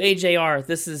 According to AJR,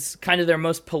 this is kind of their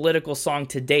most political song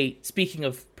to date, speaking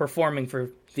of performing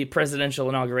for the presidential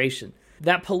inauguration.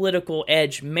 That political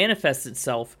edge manifests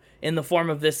itself in the form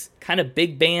of this kind of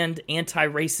big band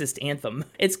anti-racist anthem.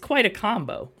 It's quite a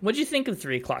combo. What'd you think of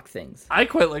 3 o'clock things? I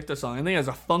quite like the song. I think it has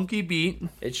a funky beat.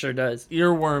 It sure does.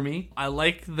 Earwormy. I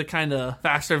like the kind of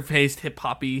faster-paced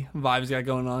hip-hoppy vibes got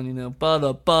going on,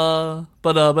 ba-da-ba,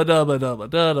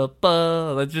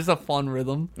 ba-da-ba-da-ba-da-ba-da-ba. That's just a fun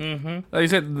rhythm. Mm-hmm. Like you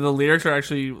said, the lyrics are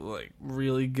actually, like,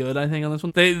 really good, I think, on this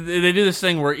one. They do this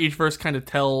thing where each verse kind of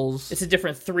tells... It's a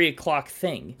different 3 o'clock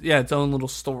thing. Yeah, its own little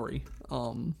story.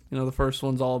 The first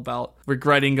one's all about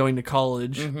regretting going to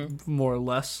college, more or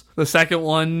less. The second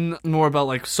one, more about,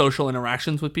 like, social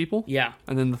interactions with people. Yeah.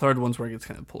 And then the third one's where it gets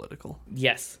kind of political.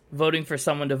 Yes. Voting for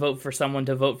someone to vote for someone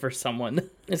to vote for someone.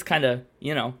 It's kind of,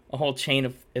 a whole chain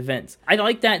of events. I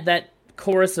like that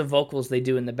chorus of vocals they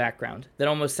do in the background that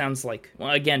almost sounds like,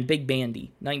 well, again, big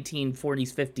bandy,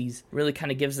 1940s, 50s, really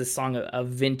kind of gives this song a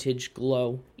vintage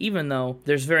glow, even though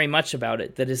there's very much about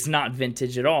it that is not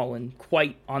vintage at all and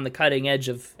quite on the cutting edge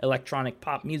of electronic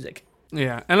pop music.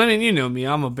 Yeah, and you know me,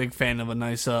 I'm a big fan of a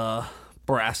nice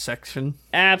brass section.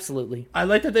 Absolutely. I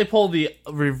like that they pull the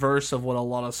reverse of what a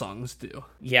lot of songs do.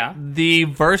 Yeah. The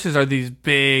verses are these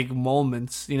big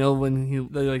moments, when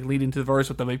they like lead into the verse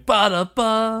with the like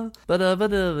ba-da-ba,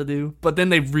 ba-da-ba-da-ba-doo. But then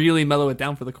they really mellow it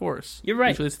down for the chorus. You're right.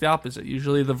 Usually it's the opposite.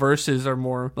 Usually the verses are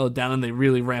more mellowed down and they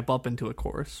really ramp up into a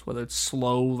chorus, whether it's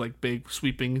slow, like big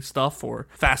sweeping stuff, or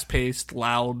fast-paced,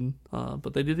 loud.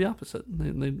 But they do the opposite.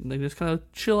 They just kind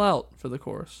of chill out for the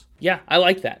chorus. Yeah, I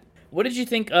like that. What did you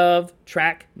think of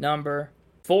track number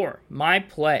 4, My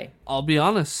Play? I'll be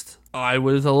honest, I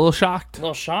was a little shocked. A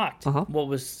little shocked. Uh-huh. What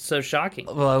was so shocking?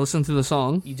 Well, I listened to the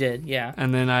song. You did, yeah.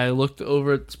 And then I looked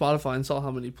over at Spotify and saw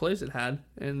how many plays it had,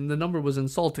 and the number was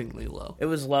insultingly low. It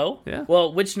was low? Yeah.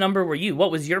 Well, which number were you? What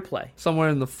was your play? Somewhere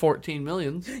in the 14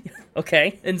 millions.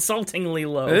 Okay, insultingly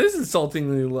low. It is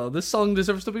insultingly low. This song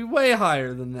deserves to be way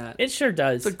higher than that. It sure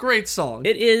does. It's a great song.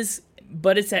 It is,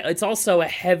 but it's also a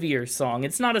heavier song.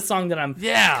 It's not a song that I'm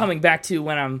coming back to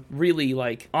when I'm really,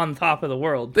 like, on top of the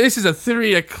world. This is a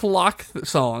 3 o'clock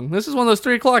song. This is one of those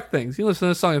 3 o'clock things. You listen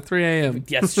to this song at 3 a.m.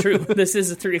 Yes, true. This is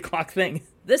a 3 o'clock thing.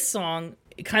 This song,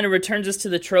 it kind of returns us to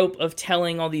the trope of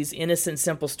telling all these innocent,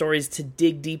 simple stories to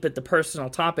dig deep at the personal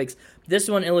topics. This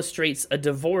one illustrates a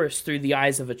divorce through the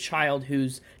eyes of a child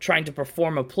who's trying to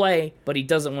perform a play, but he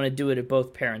doesn't want to do it at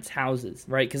both parents' houses,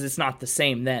 right? Because it's not the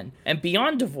same then. And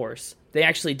beyond divorce, they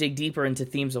actually dig deeper into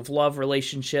themes of love,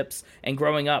 relationships, and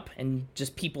growing up, and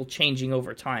just people changing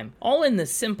over time. All in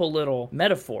this simple little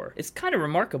metaphor. It's kind of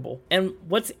remarkable. And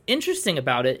what's interesting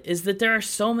about it is that there are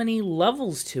so many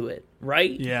levels to it,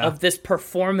 right? Yeah. Of this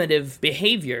performative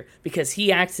behavior, because he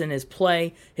acts in his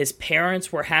play, his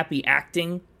parents were happy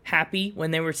acting happy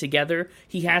when they were together.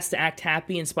 He has to act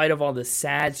happy in spite of all the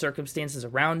sad circumstances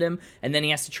around him, and then he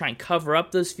has to try and cover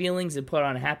up those feelings and put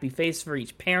on a happy face for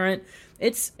each parent.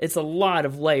 It's a lot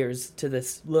of layers to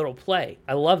this little play.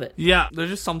 I love it. Yeah, there's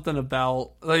just something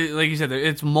about like you said,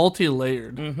 it's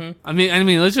multi-layered. Mm-hmm. I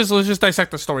mean, let's just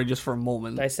dissect the story just for a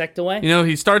moment. Dissect away. You know,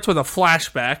 he starts with a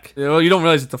flashback. You don't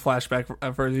realize it's a flashback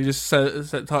at first. He just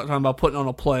talking about putting on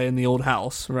a play in the old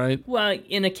house, right? Well,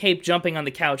 in a cape, jumping on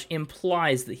the couch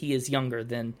implies that he is younger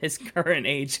than his current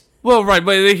age. Well, right,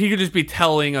 but he could just be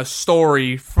telling a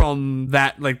story from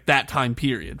that time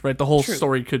period, right? The whole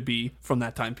story could be from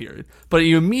that time period. But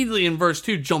you immediately in verse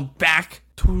 2 jump back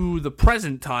to the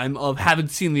present time of haven't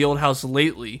seen the old house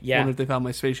lately. Yeah. Wonder if they found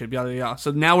my spaceship, yada, yada. So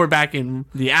now we're back in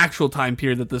the actual time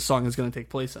period that this song is going to take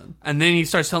place in. And then he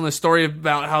starts telling a story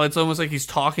about how it's almost like he's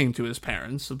talking to his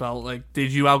parents about, like,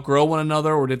 did you outgrow one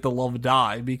another or did the love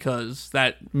die? Because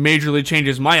that majorly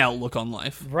changes my outlook on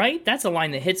life. Right? That's a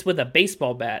line that hits with a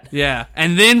baseball bat. Yeah.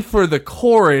 And then for the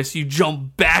chorus, you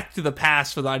jump back to the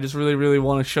past for the I just really, really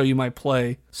want to show you my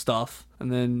play stuff.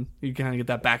 And then you kind of get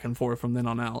that back and forth from then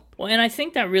on out. Well, and I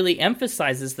think that really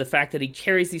emphasizes the fact that he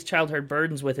carries these childhood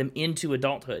burdens with him into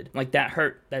adulthood. Like, that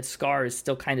hurt, that scar is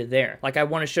still kind of there. Like, I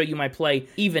want to show you my play.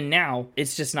 Even now,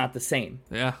 it's just not the same.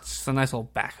 Yeah, it's just a nice little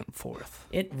back and forth.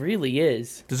 It really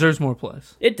is. Deserves more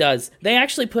plays. It does. They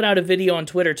actually put out a video on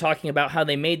Twitter talking about how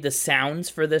they made the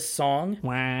sounds for this song.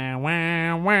 Wah,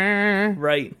 wah, wah.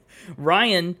 Right.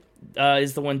 Ryan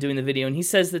is the one doing the video, and he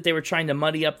says that they were trying to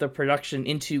muddy up the production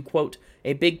into, quote,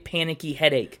 a big panicky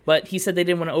headache. But he said they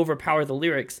didn't want to overpower the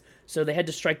lyrics, so they had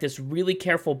to strike this really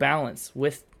careful balance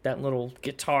with that little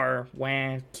guitar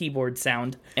wah keyboard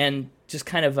sound, and just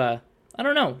kind of I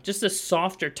don't know, just a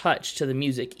softer touch to the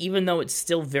music. Even though it's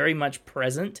still very much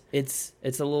present, it's a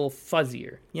little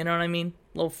fuzzier. You know what I mean?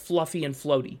 A little fluffy and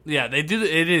floaty. Yeah, they do.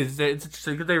 It is. It's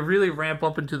interesting because they really ramp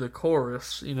up into the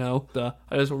chorus. You know,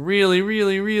 I just really,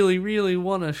 really, really, really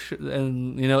want to,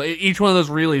 and you know, each one of those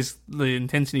reallys, the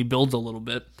intensity builds a little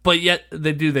bit. But yet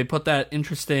they put that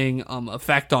interesting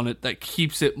effect on it that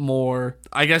keeps it more.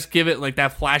 I guess give it like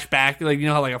that flashback, like you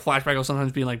know how like a flashback will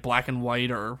sometimes be like black and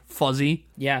white or fuzzy.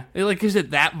 Yeah, it like gives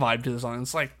it that vibe to the song.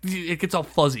 It's like it gets all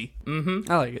fuzzy.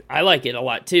 Mm-hmm. I like it. I like it a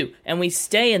lot too, and we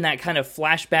stay in that kind of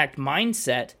flashback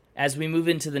mindset as we move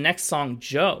into the next song,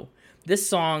 Joe. This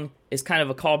song is kind of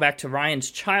a callback to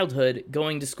Ryan's childhood,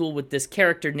 going to school with this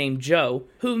character named Joe,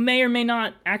 who may or may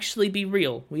not actually be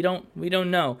real. We don't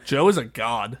know. Joe is a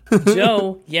god.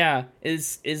 Joe, yeah,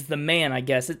 is the man, I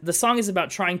guess. The song is about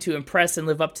trying to impress and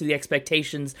live up to the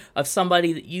expectations of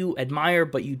somebody that you admire,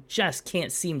 but you just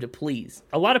can't seem to please.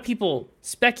 A lot of people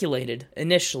speculated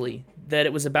initially that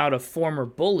it was about a former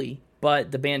bully,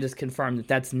 but the band has confirmed that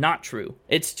that's not true.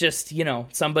 It's just, you know,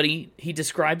 somebody he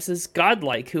describes as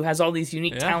godlike, who has all these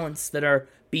unique talents that are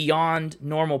beyond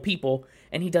normal people,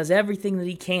 and he does everything that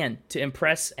he can to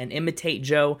impress and imitate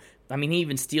Joe. I mean, he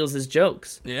even steals his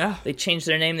jokes. Yeah. They change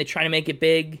their name, they try to make it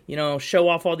big, you know, show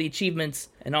off all the achievements,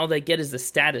 and all they get is the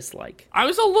status like. I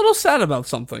was a little sad about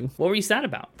something. What were you sad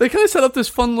about? They kind of set up this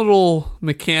fun little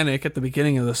mechanic at the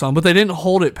beginning of the song, but they didn't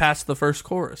hold it past the first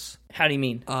chorus. How do you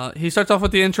mean? He starts off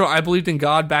with the intro, I believed in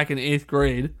God back in 8th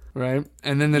grade, right?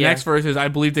 And then the next verse is, I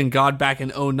believed in God back in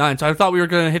 2009. So I thought we were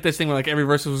going to hit this thing where like every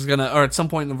verse was going to, or at some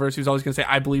point in the verse, he was always going to say,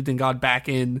 I believed in God back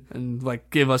in, and like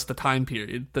give us the time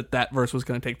period that verse was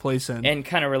going to take place in. And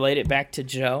kind of relate it back to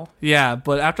Joe. Yeah,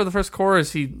 but after the first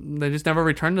chorus, they just never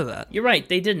returned to that. You're right,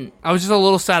 they didn't. I was just a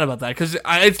little sad about that, because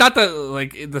it's not that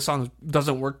like the song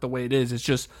doesn't work the way it is, it's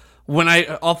just when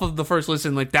I off of the first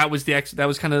listen, like that was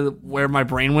kind of where my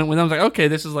brain went with it. I was like, okay,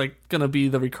 this is like gonna be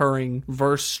the recurring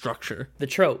verse structure, the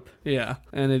trope. Yeah,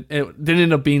 and it didn't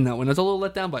end up being that one. I was a little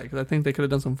let down by it because I think they could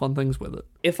have done some fun things with it.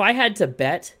 If I had to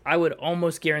bet, I would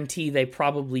almost guarantee they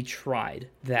probably tried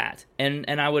that, and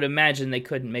I would imagine they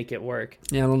couldn't make it work.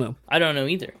 Yeah, I don't know. I don't know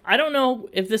either. I don't know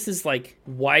if this is like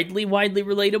widely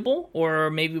relatable, or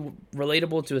maybe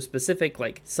relatable to a specific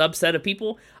like subset of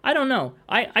people. I don't know.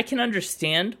 I can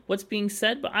understand what's being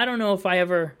said, but I don't know if I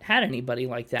ever had anybody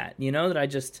like that, you know, that I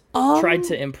just tried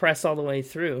to impress all the way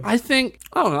through. I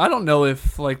don't know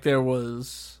if like there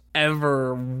was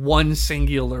ever one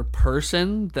singular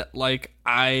person that like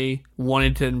I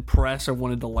wanted to impress or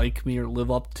wanted to like me or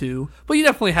live up to, but you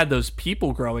definitely had those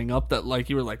people growing up that like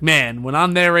you were like, man, when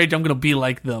I'm their age I'm gonna be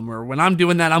like them, or when I'm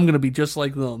doing that I'm gonna be just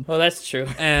like them. Oh, that's true.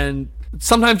 And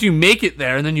sometimes you make it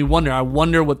there and then you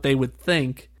wonder what they would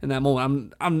think in that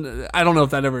moment. I don't know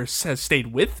if that ever has stayed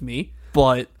with me,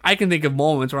 but I can think of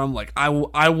moments where I'm like, I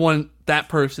want that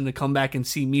person to come back and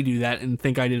see me do that and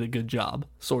think I did a good job,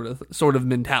 sort of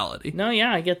mentality. No,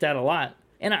 yeah, I get that a lot.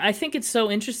 And I think it's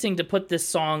so interesting to put this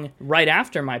song right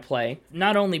after my play,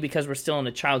 not only because we're still in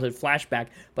a childhood flashback,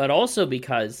 but also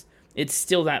because it's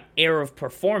still that air of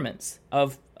performance,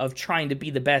 of trying to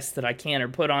be the best that I can, or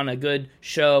put on a good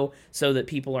show so that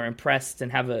people are impressed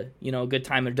and have a good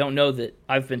time and don't know that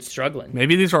I've been struggling.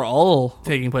 Maybe these are all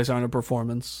taking place on a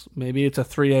performance. Maybe it's a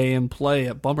 3 a.m. play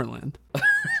at Bummerland.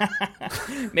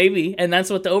 Maybe, and that's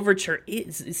what the overture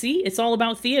is. See, it's all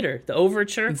about theater. The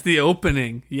overture. It's the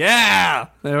opening. Yeah!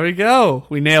 There we go.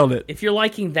 We nailed it. If you're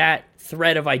liking that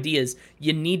thread of ideas,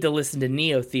 you need to listen to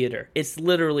Neo Theater. It's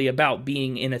literally about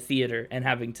being in a theater and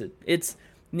having to...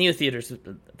 Neo Theater's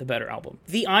the better album.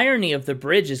 The irony of the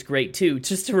bridge is great, too.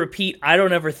 Just to repeat, I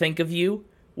don't ever think of you,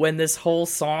 when this whole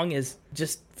song is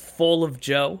just full of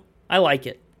Joe. I like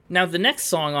it. Now, the next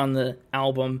song on the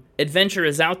album, Adventure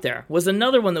Is Out There, was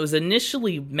another one that was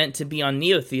initially meant to be on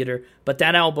Neo Theater, but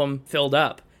that album filled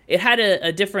up. It had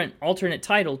a different alternate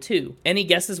title, too. Any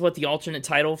guesses what the alternate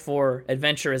title for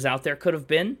Adventure Is Out There could have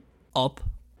been? Up.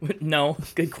 No,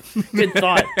 good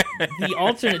thought. The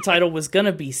alternate title was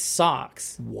gonna be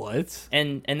Socks. What?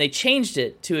 And they changed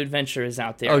it to Adventure Is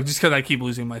Out There. Oh, just because I keep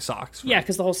losing my socks. Yeah,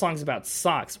 because the whole song's about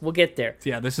socks. We'll get there.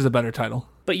 Yeah, this is a better title.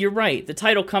 But you're right. The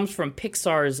title comes from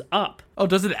Pixar's Up. Oh,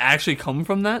 does it actually come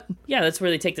from that? Yeah, that's where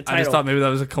they take the title. I just thought maybe that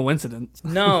was a coincidence.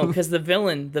 No, because the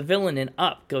villain in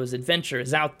Up goes, Adventure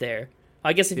Is Out There.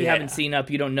 I guess if you haven't seen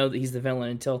Up, you don't know that he's the villain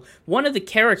until one of the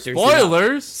characters.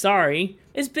 Spoilers! Sorry.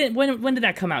 It's been, when did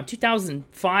that come out?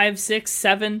 2005, 6,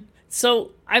 7?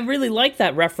 So I really like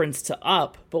that reference to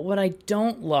Up, but what I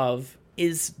don't love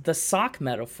is the sock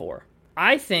metaphor.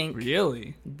 I think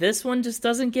really this one just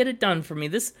doesn't get it done for me.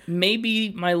 This may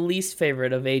be my least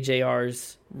favorite of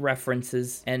AJR's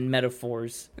references and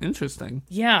metaphors. Interesting.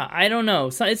 Yeah, I don't know.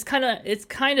 So it's kind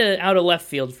of out of left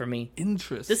field for me.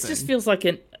 Interesting. This just feels like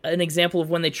an example of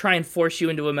when they try and force you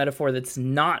into a metaphor that's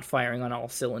not firing on all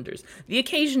cylinders. The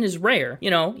occasion is rare.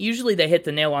 Usually they hit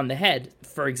the nail on the head.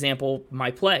 For example,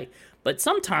 my play. But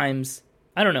sometimes,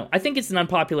 I don't know. I think it's an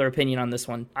unpopular opinion on this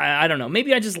one. I don't know.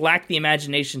 Maybe I just lack the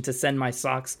imagination to send my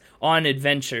socks on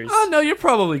adventures. Oh, no, you're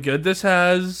probably good. This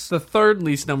has the third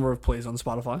least number of plays on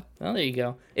Spotify. Well, there you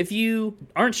go. If you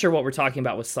aren't sure what we're talking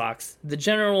about with socks, the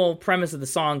general premise of the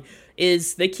song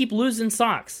is they keep losing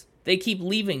socks. They keep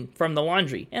leaving from the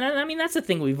laundry. And I mean, that's a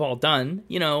thing we've all done.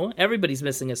 Everybody's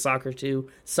missing a sock or two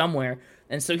somewhere.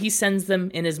 And so he sends them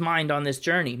in his mind on this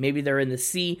journey. Maybe they're in the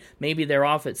sea. Maybe they're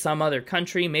off at some other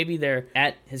country. Maybe they're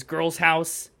at his girl's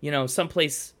house,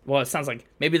 someplace. Well, it sounds like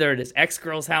maybe they're at his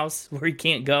ex-girl's house where he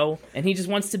can't go. And he just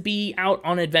wants to be out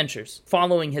on adventures,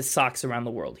 following his socks around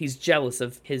the world. He's jealous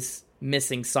of his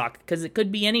missing sock because it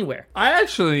could be anywhere. I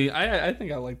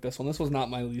think I like this one. This was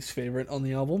not my least favorite on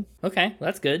the album. Okay,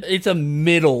 that's good. It's a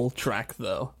middle track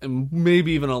though, and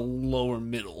maybe even a lower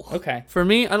middle. Okay. For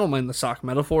me, I don't mind the sock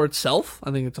metaphor itself. I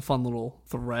think it's a fun little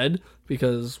thread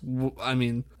because I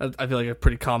feel like a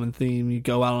pretty common theme. You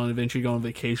go out on an adventure, you go on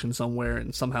vacation somewhere,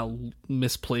 and somehow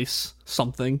misplace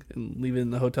something and leave it in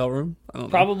the hotel room. I don't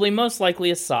know. Probably most likely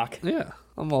a sock. Yeah.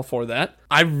 I'm all for that.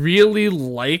 I really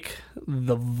like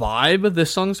the vibe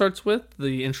this song starts with.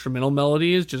 The instrumental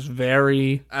melody is just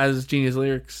very, as Genius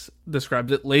Lyrics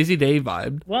describes it, lazy day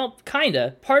vibe. Well,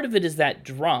 kinda. Part of it is that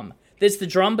drum. There's the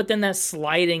drum, but then that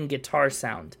sliding guitar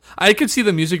sound. I could see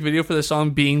the music video for this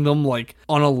song being them like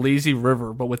on a lazy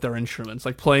river, but with their instruments,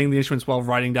 like playing the instruments while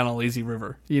riding down a lazy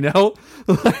river. like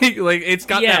it's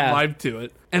got that vibe to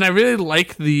it. And I really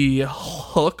like the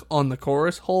hook on the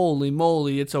chorus. Holy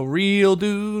moly, it's a real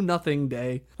do-nothing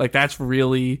day. Like, that's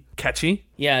really catchy.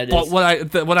 Yeah, it but is.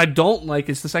 But what I don't like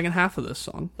is the second half of this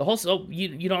song.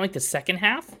 You don't like the second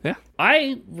half? Yeah.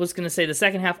 I was going to say the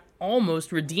second half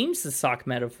almost redeems the sock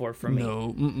metaphor for me.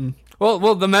 No. Mm-mm.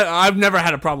 Well, I've never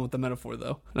had a problem with the metaphor,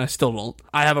 though, and I still don't.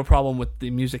 I have a problem with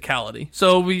the musicality.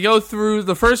 So we go through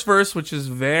the first verse, which is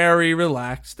very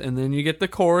relaxed, and then you get the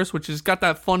chorus, which has got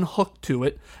that fun hook to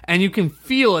it, and you can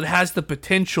feel it has the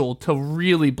potential to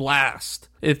really blast.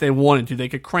 If they wanted to, they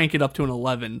could crank it up to an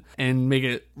 11 and make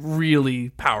it really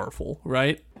powerful,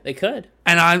 right? They could.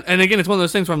 And again, it's one of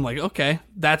those things where I'm like, okay,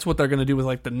 that's what they're going to do with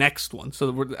like the next one.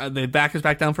 So they back us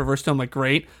back down for verse 2. I'm like,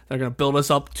 great. They're going to build us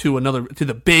up to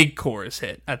the big chorus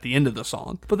hit at the end of the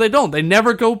song. But they don't. They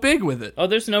never go big with it. Oh,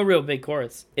 there's no real big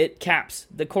chorus. It caps.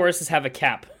 The choruses have a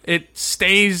cap. It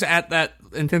stays at that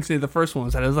intensity the first one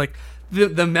was at. It was like,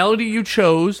 the melody you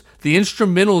chose, the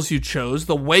instrumentals you chose,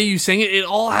 the way you sing it,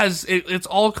 it's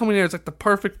all coming together. It's like the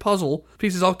perfect puzzle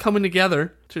pieces all coming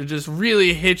together to just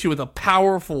really hit you with a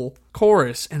powerful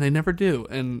chorus, and they never do.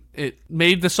 And it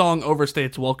made the song overstay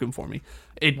its welcome for me.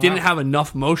 It didn't have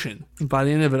enough motion. By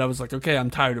the end of it, I was like, okay, I'm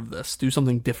tired of this. Do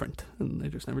something different. And they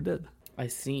just never did. I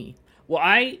see. Well,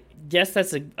 I guess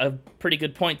that's a pretty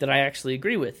good point that I actually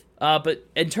agree with. But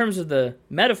in terms of the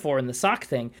metaphor and the sock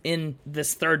thing, in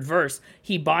this third verse,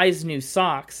 he buys new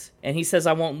socks and he says,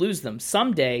 I won't lose them.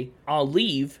 Someday I'll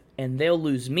leave and they'll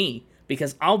lose me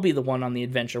because I'll be the one on the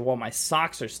adventure while my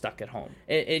socks are stuck at home.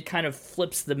 It kind of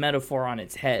flips the metaphor on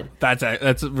its head.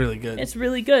 That's really good. It's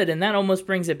really good, and that almost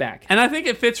brings it back. And I think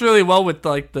it fits really well with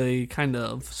like the kind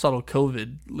of subtle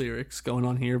COVID lyrics going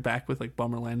on here, back with like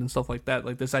Bummerland and stuff like that.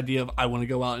 Like this idea of I want to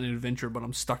go out on an adventure, but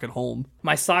I'm stuck at home.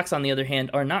 My socks, on the other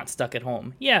hand, are not stuck at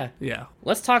home. Yeah.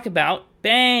 Let's talk about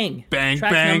Bang! Bang,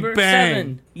 Track bang, number bang.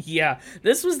 7. Yeah,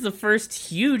 this was the first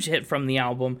huge hit from the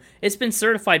album. It's been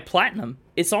certified platinum.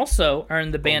 It's also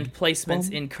earned the band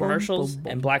placements in commercials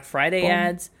and Black Friday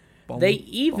ads. They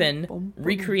even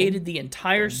recreated the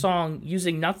entire song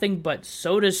using nothing but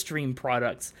SodaStream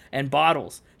products and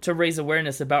bottles to raise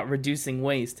awareness about reducing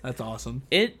waste. That's awesome.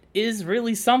 It is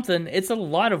really something. It's a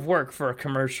lot of work for a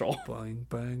commercial. Bang,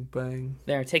 bang, bang.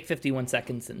 There, take 51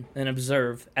 seconds and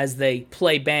observe as they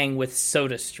play Bang with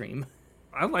SodaStream.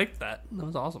 I like that. That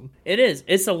was awesome. It is.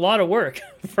 It's a lot of work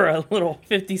for a little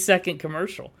 50-second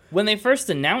commercial. When they first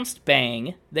announced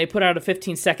Bang, they put out a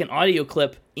 15-second audio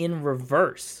clip in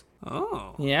reverse.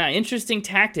 Oh. Yeah, interesting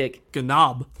tactic.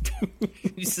 Gnob.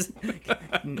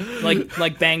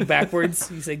 like Bang backwards.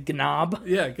 You say gnob.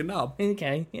 Yeah, Gnob.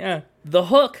 Okay, yeah. The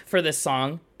hook for this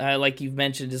song, like you've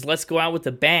mentioned, is Let's Go Out with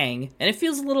a Bang. And it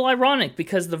feels a little ironic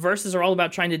because the verses are all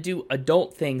about trying to do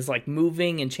adult things like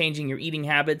moving and changing your eating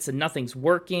habits and nothing's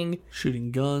working.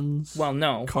 Shooting guns. Well,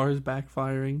 no. Cars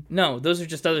backfiring. No, those are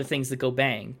just other things that go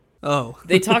bang. Oh.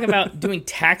 They talk about doing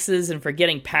taxes and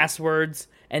forgetting passwords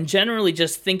and generally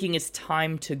just thinking it's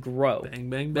time to grow. Bang, bang,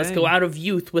 bang. Let's go out of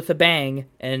youth with a bang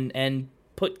and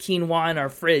put quinoa in our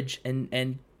fridge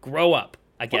and grow up,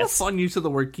 I guess. What a fun use of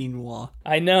the word quinoa.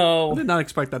 I know. I did not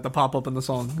expect that to pop up in the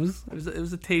song. It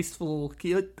was a tasteful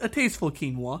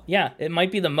quinoa. Yeah, it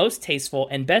might be the most tasteful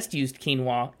and best used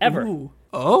quinoa ever. Ooh.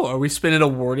 Oh, are we spinning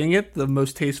awarding it the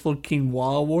most tasteful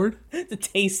quinoa award? The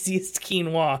tastiest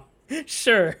quinoa.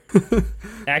 Sure.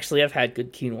 Actually, I've had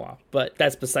good quinoa, but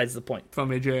that's besides the point. From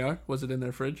AJR? Was it in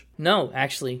their fridge? No,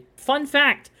 actually. Fun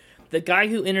fact, the guy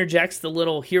who interjects the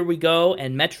little here we go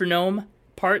and metronome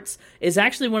parts is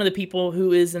actually one of the people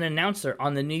who is an announcer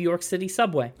on the New York City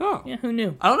subway. Oh. Yeah, who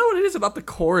knew? I don't know what it is about the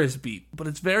chorus beat, but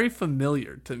it's very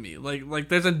familiar to me. Like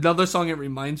there's another song it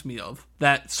reminds me of.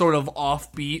 That sort of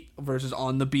off beat versus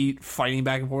on the beat, fighting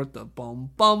back and forth, the bum,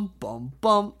 bum, bum,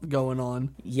 bum going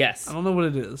on. Yes. I don't know what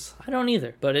it is. I don't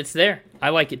either, but it's there. I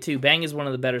like it too. Bang is one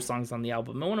of the better songs on the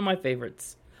album and one of my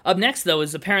favorites. Up next, though,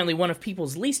 is apparently one of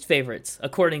people's least favorites,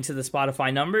 according to the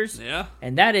Spotify numbers. Yeah.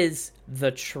 And that is The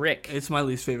Trick. It's my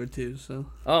least favorite too, so.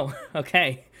 Oh,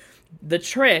 okay. The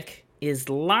Trick is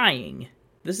lying.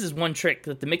 This is one trick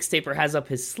that the mixtaper has up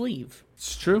his sleeve.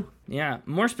 It's true. Yeah.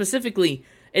 More specifically,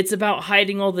 it's about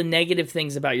hiding all the negative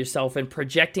things about yourself and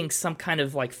projecting some kind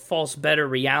of like false better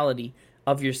reality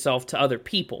of yourself to other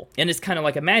people. And it's kind of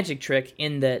like a magic trick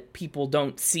in that people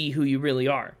don't see who you really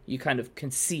are. You kind of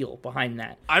conceal behind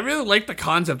that. I really like the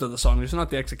concept of the song, just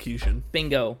not the execution.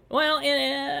 Bingo. Well,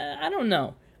 I don't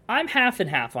know. I'm half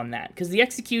and half on that, because the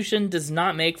execution does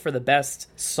not make for the best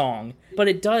song, but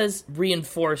it does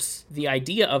reinforce the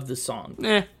idea of the song.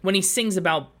 When he sings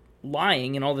about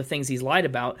lying and all the things he's lied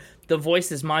about, the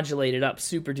voice is modulated up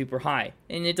super duper high,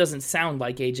 and it doesn't sound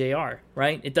like AJR,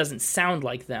 right? It doesn't sound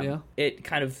like them. Yeah. It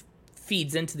kind of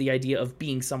feeds into the idea of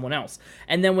being someone else.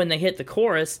 And then when they hit the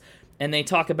chorus and they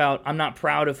talk about I'm not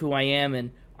proud of who I am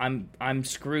and I'm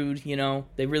screwed, you know,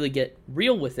 they really get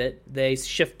real with it. They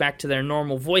shift back to their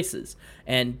normal voices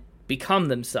and become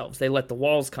themselves. They let the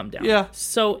walls come down. Yeah.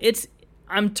 So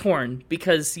I'm torn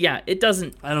because, yeah, it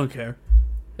doesn't... I don't care.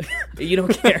 You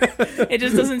don't care. It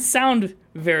just doesn't sound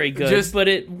very good, but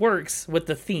it works with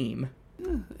the theme.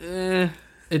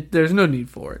 There's no need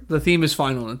for it. The theme is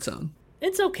fine on its own.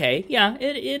 It's okay. Yeah,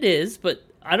 it is, but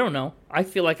I don't know. I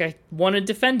feel like I want to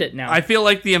defend it now. I feel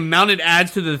like the amount it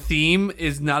adds to the theme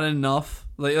is not enough.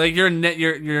 Like you're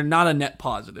not a net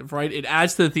positive, right? It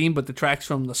adds to the theme, but detracts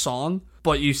from the song.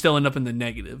 But you still end up in the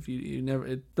negative.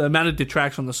 The amount it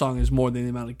detracts from the song is more than the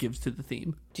amount it gives to the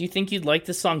theme. Do you think you'd like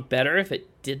the song better if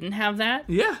it didn't have that?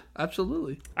 Yeah,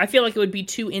 absolutely. I feel like it would be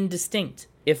too indistinct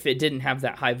if it didn't have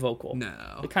that high vocal.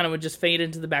 No. It kind of would just fade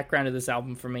into the background of this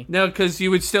album for me. No, because you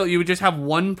would just have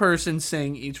one person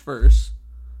sing each verse.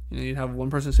 You know, you'd have one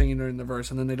person singing during the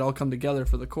verse, and then they'd all come together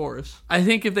for the chorus. I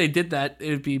think if they did that, it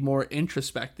would be more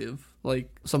introspective, like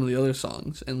some of the other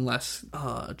songs, and less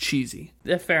cheesy.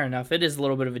 Yeah, fair enough. It is a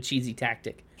little bit of a cheesy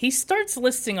tactic. He starts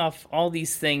listing off all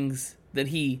these things that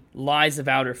he lies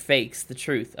about or fakes the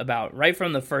truth about right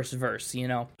from the first verse, you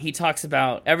know. He talks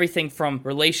about everything from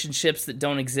relationships that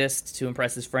don't exist to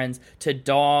impress his friends, to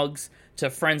dogs, to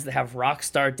friends that have rock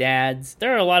star dads.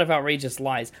 There are a lot of outrageous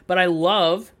lies, but I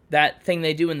love that thing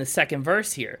they do in the second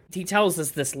verse here. He tells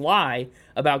us this lie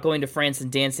about going to France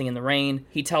and dancing in the rain.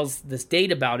 He tells this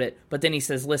date about it, but then he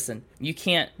says, listen, you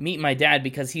can't meet my dad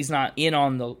because he's not in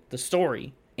on the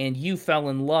story. And you fell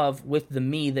in love with the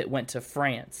me that went to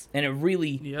France. And it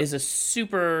really is a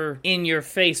super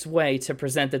in-your-face way to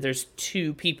present that there's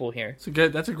two people here.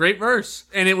 That's a great verse.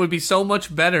 And it would be so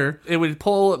much better. It would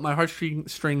pull at my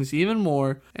heartstrings even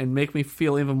more and make me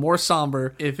feel even more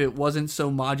somber if it wasn't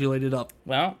so modulated up.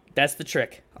 Well, that's the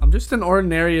trick. I'm just an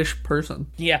ordinary-ish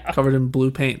person. Yeah. Covered in blue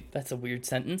paint. That's a weird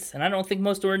sentence. And I don't think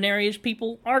most ordinary-ish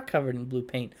people are covered in blue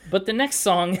paint. But the next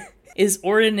song is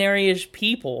Ordinary-ish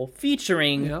People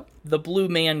featuring the Blue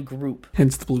Man Group.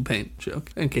 Hence the blue paint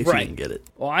joke, in case you didn't get it.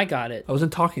 Well, I got it. I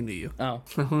wasn't talking to you. Oh.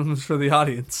 That was for the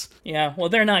audience. Yeah, well,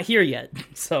 they're not here yet.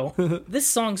 So this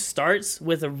song starts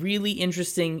with a really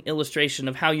interesting illustration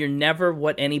of how you're never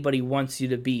what anybody wants you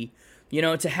to be. You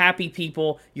know, to happy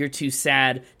people, you're too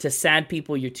sad. To sad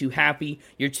people, you're too happy.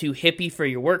 You're too hippie for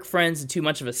your work friends and too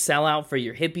much of a sellout for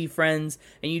your hippie friends.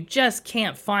 And you just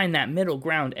can't find that middle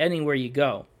ground anywhere you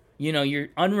go. You know, you're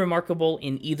unremarkable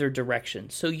in either direction.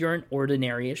 So you're an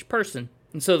ordinary-ish person.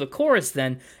 And so the chorus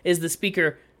then is the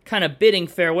speaker kind of bidding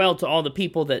farewell to all the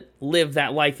people that live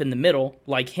that life in the middle,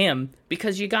 like him,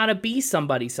 because you gotta be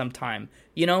somebody sometime.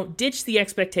 You know, ditch the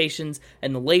expectations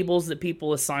and the labels that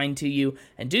people assign to you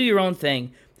and do your own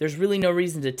thing. There's really no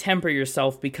reason to temper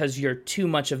yourself because you're too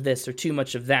much of this or too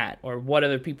much of that, or what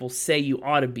other people say you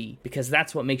ought to be, because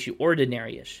that's what makes you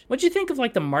ordinary-ish. What'd you think of,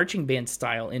 like, the marching band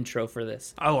style intro for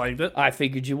this? I liked it. I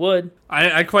figured you would.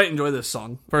 I quite enjoy this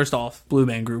song. First off, Blue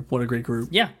Man Group, what a great group.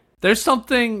 Yeah. There's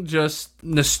something just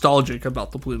nostalgic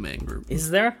about the Blue Man Group.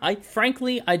 Is there?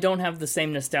 Frankly, I don't have the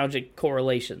same nostalgic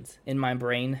correlations in my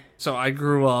brain. So I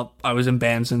grew up, I was in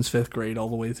band since 5th grade all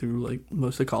the way through, like,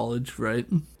 most of college, right?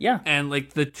 Yeah. And,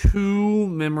 like, the two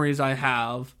memories I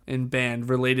have in band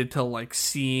related to, like,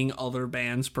 seeing other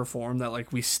bands perform that,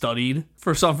 like, we studied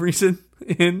for some reason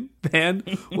in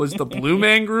band was the Blue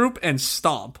Man Group and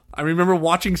Stomp. I remember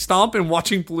watching Stomp and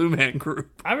watching Blue Man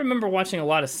Group. I remember watching a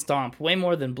lot of Stomp, way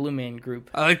more than Blue Man Group.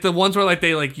 I like the ones where, like,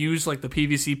 they, like, use, like, the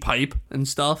PVC pipe and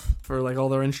stuff for, like, all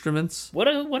their instruments. What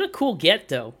a cool get,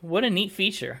 though. What a neat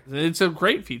feature. It's a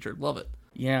great feature. Love it.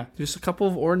 Yeah. Just a couple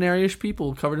of ordinary-ish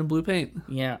people covered in blue paint.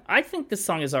 Yeah. I think this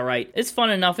song is all right. It's fun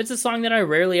enough. It's a song that I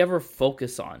rarely ever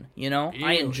focus on, you know? Really?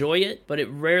 I enjoy it, but it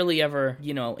rarely ever,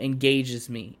 you know, engages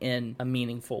me in a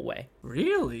meaningful way.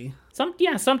 Really?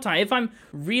 Sometimes. If I'm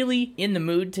really in the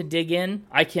mood to dig in,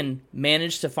 I can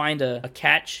manage to find a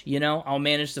catch, you know? I'll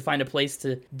manage to find a place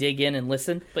to dig in and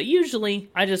listen. But usually,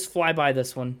 I just fly by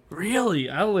this one. Really?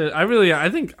 I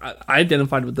think I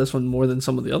identified with this one more than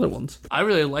some of the other ones. I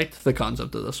really liked the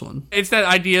concept of this one. It's that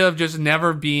idea of just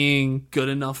never being good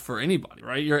enough for anybody,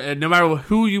 right? No matter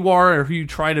who you are or who you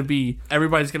try to be,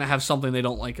 everybody's going to have something they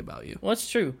don't like about you. Well, it's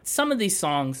true. Some of these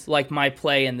songs, like My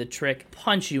Play and The Trick,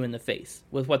 punch you in the face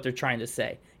with what they're trying to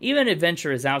say. Even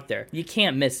Adventure is out there. You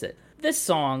can't miss it. This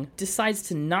song decides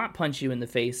to not punch you in the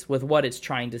face with what it's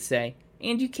trying to say,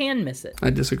 and you can miss it. I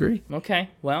disagree. Okay,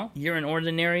 well, you're an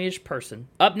ordinary-ish person.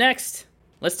 Up next,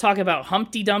 let's talk about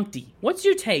Humpty Dumpty. What's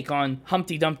your take on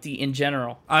Humpty Dumpty in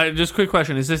general? Just quick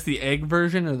question. Is this the egg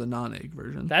version or the non-egg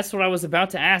version? That's what I was about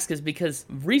to ask, is because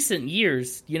recent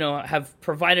years, you know, have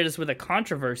provided us with a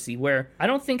controversy where I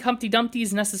don't think Humpty Dumpty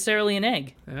is necessarily an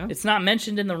egg. Yeah. It's not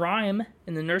mentioned in the rhyme,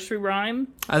 in the nursery rhyme.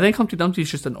 I think Humpty Dumpty is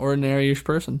just an ordinary-ish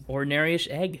person. Ordinary-ish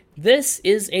egg. This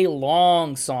is a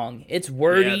long song. It's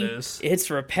wordy. Yeah, it is. It's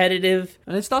repetitive.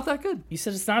 And it's not that good. You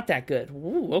said it's not that good.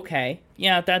 Ooh, okay.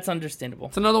 Yeah, that's understandable.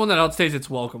 It's another one that outstays its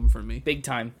welcome for me. Big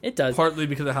time. It does. Partly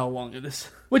because of how long it is.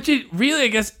 Which it really, I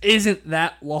guess, isn't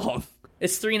that long.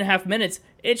 It's 3.5 minutes.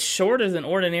 It's shorter than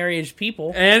Ordinary-ish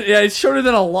People. And yeah, it's shorter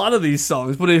than a lot of these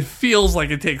songs, but it feels like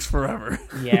it takes forever.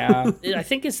 Yeah. I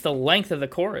think it's the length of the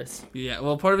chorus. Yeah,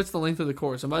 well, part of it's the length of the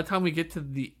chorus. And by the time we get to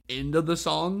the end of the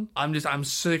song, I'm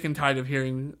sick and tired of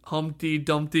hearing Humpty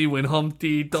Dumpty when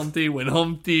Humpty Dumpty when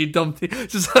Humpty Dumpty.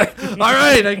 Just like, all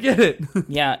right, I get it.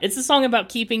 Yeah, it's a song about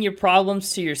keeping your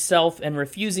problems to yourself and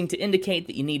refusing to indicate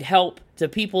that you need help to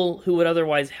people who would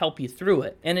otherwise help you through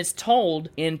it. And it's told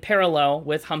in parallel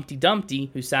with Humpty Dumpty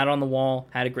who sat on the wall,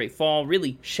 had a great fall,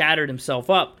 really shattered himself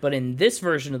up. But in this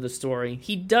version of the story,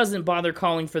 he doesn't bother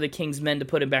calling for the king's men to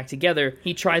put him back together.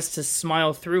 He tries to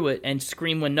smile through it and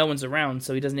scream when no one's around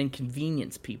so he doesn't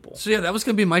inconvenience people. So yeah, that was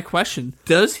going to be my question.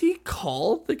 Does he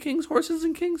call the king's horses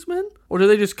and king's men? Or do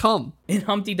they just come? In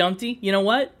Humpty Dumpty, you know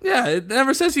what? Yeah, it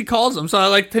never says he calls them. So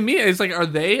like, to me, it's like, are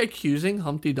they accusing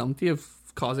Humpty Dumpty of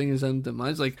causing his own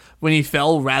demise? Like, when he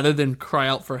fell, rather than cry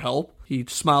out for help, he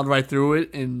smiled right through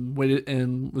it and waited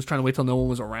and was trying to wait till no one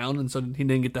was around, and so he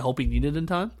didn't get the help he needed in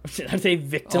time. Are they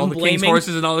victim all the blaming? king's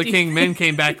horses and all the king men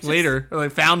came back later, or they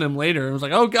found him later, and was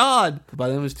like, "Oh God!" But by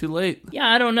then it was too late. Yeah,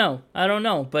 I don't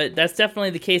know, but that's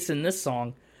definitely the case in this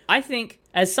song. I think,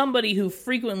 as somebody who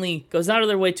frequently goes out of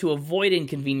their way to avoid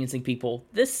inconveniencing people,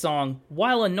 this song,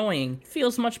 while annoying,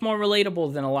 feels much more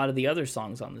relatable than a lot of the other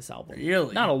songs on this album.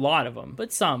 Really? Not a lot of them,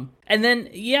 but some. And then,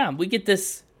 yeah, we get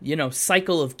this,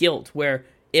 cycle of guilt where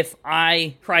if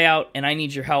I cry out and I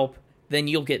need your help, then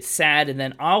you'll get sad and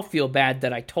then I'll feel bad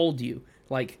that I told you.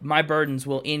 Like, my burdens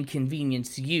will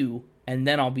inconvenience you, and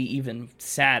then I'll be even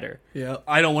sadder. Yeah,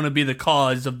 I don't want to be the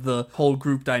cause of the whole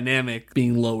group dynamic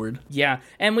being lowered. Yeah,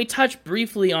 and we touched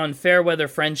briefly on fair weather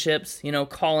friendships,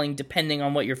 calling depending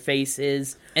on what your face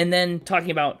is, and then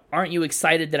talking about, aren't you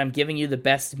excited that I'm giving you the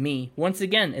best me? Once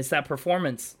again, it's that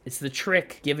performance. It's the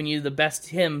trick, giving you the best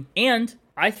him. And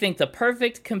I think the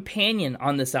perfect companion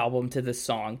on this album to this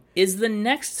song is the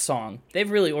next song. They've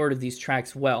really ordered these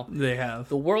tracks well. They have.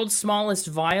 The World's Smallest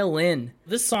Violin.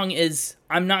 This song is,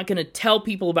 I'm not going to tell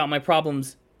people about my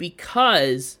problems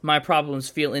because my problems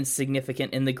feel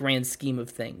insignificant in the grand scheme of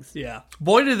things. Yeah.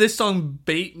 Boy, did this song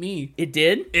bait me. It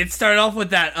did? It started off with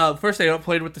that, first I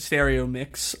played with the stereo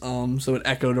mix, so it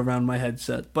echoed around my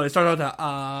headset. But it started out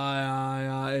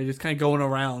that, just kind of going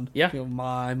around. Yeah.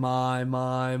 My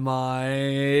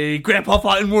grandpa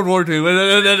fought in World War II.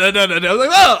 I was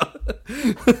like,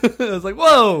 whoa! I was like,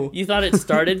 whoa! You thought it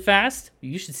started fast?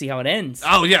 You should see how it ends.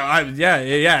 Oh, yeah,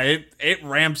 it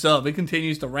ramps up. It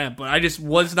continues to ramp, but I just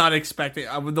was not expecting.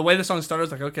 The way the song started, I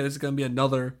was like, okay, this is going to be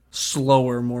another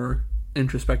slower, more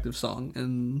introspective song,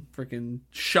 and freaking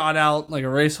shot out like a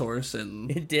racehorse,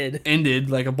 and It did. ended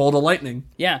like a bolt of lightning.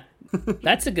 Yeah.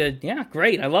 That's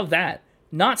great. I love that.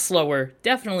 Not slower,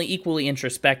 definitely equally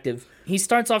introspective. He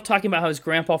starts off talking about how his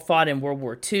grandpa fought in World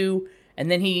War II, and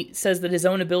then he says that his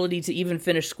own ability to even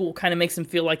finish school kind of makes him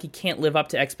feel like he can't live up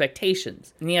to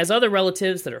expectations. And he has other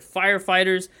relatives that are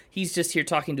firefighters. He's just here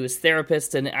talking to his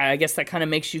therapist, and I guess that kind of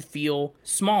makes you feel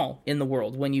small in the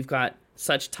world when you've got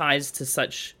such ties to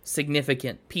such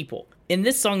significant people. In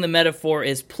this song, the metaphor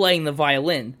is playing the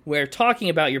violin, where talking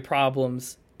about your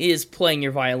problems is playing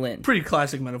your violin. Pretty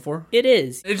classic metaphor. It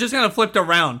is. It just kind of flipped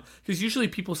around, because usually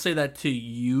people say that to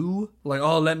you, like,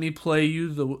 "Oh, let me play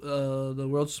you the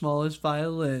world's smallest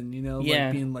violin," Yeah.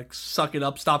 like being like, "Suck it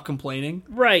up, stop complaining."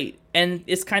 Right. And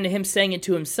it's kind of him saying it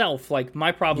to himself, like,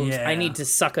 my problems, Yeah. I need to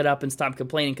suck it up and stop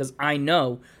complaining because I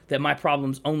know that my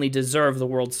problems only deserve the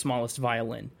world's smallest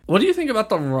violin. What do you think about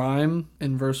the rhyme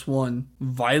in verse 1?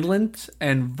 Violent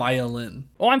and violin.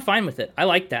 Oh, I'm fine with it. I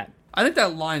like that. I think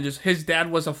that line, just, his dad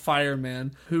was a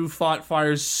fireman who fought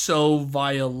fires so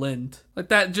violent. Like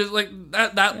that, just like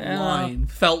that Yeah. line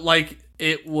felt like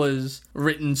it was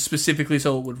written specifically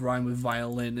so it would rhyme with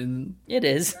violin, and It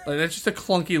is. like that's just a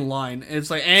clunky line. It's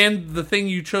like, and the thing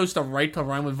you chose to write to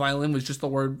rhyme with violin was just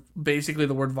basically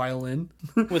the word violin.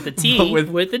 With a T. But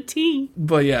with a T.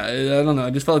 But yeah, I don't know. I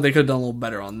just felt like they could have done a little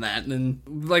better on that. And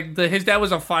like his dad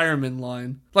was a fireman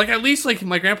line. Like, at least like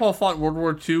my grandpa fought World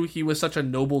War II. He was such a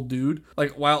noble dude.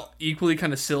 Like, while equally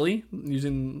kind of silly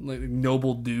using like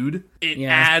noble dude, it Yeah.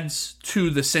 adds to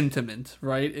the sentiment,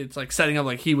 right? It's like setting up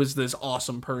like he was this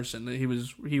awesome person, that he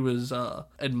was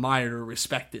admired or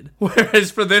respected.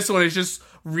 Whereas for this one, it's just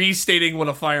restating what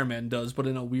a fireman does, but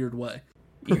in a weird way.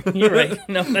 You're right.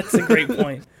 No, that's a great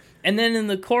point. And then in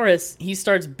the chorus, he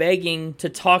starts begging to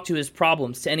talk to his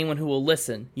problems to anyone who will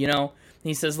listen,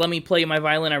 He says, let me play my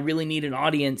violin. I really need an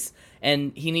audience.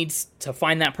 And he needs to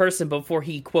find that person before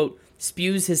he, quote,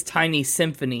 spews his tiny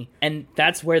symphony. And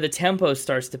that's where the tempo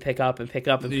starts to pick up and pick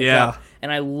up and pick up.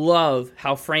 And I love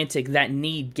how frantic that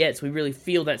need gets. We really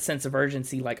feel that sense of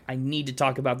urgency, like, I need to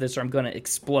talk about this or I'm going to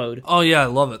explode. Oh yeah, I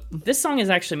love it. This song has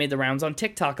actually made the rounds on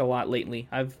TikTok a lot lately.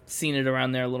 I've seen it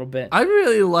around there a little bit. I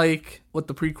really like what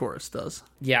the pre-chorus does.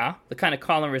 Yeah, the kind of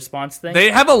call and response thing. They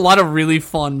have a lot of really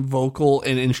fun vocal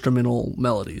and instrumental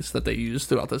melodies that they use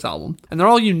throughout this album. And they're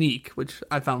all unique, which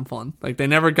I found fun. Like, they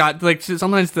never got, like,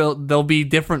 sometimes they'll be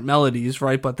different melodies,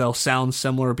 right? But they'll sound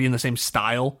similar, be in the same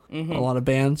style, a lot of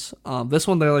bands. But This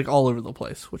one, they're like all over the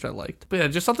place, which I liked. But yeah,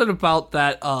 just something about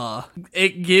that.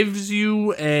 It gives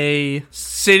you a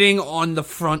sitting on the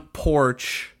front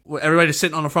porch. Everybody's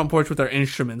sitting on the front porch with their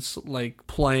instruments, like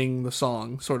playing the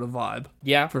song sort of vibe.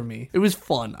 Yeah. For me. It was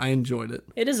fun. I enjoyed it.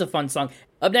 It is a fun song.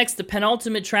 Up next, the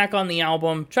penultimate track on the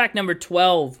album, track number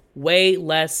 12, Way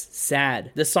Less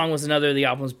Sad. This song was another of the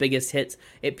album's biggest hits.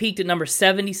 It peaked at number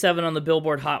 77 on the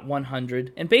Billboard Hot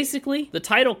 100. And basically, the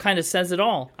title kind of says it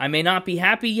all. I may not be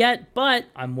happy yet, but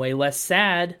I'm way less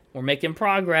sad. We're making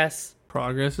progress.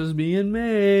 Progress is being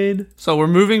made. So we're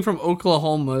moving from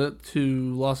Oklahoma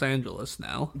to Los Angeles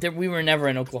now. We were never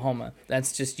in Oklahoma.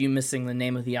 That's just you missing the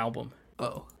name of the album.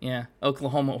 Oh. Yeah,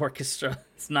 Oklahoma Orchestra.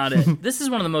 It's not it. This is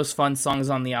one of the most fun songs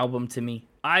on the album to me.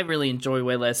 I really enjoy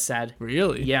Way Less Sad.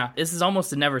 Really? Yeah, this is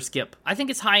almost a never skip. I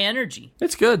think it's high energy.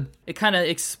 It's good. It kind of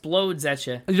explodes at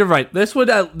you. You're right. This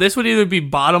would either be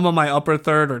bottom of my upper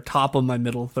third or top of my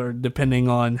middle third, depending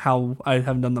on how I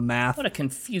have done the math. What a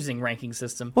confusing ranking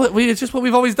system. Well, it's just what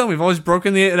we've always done. We've always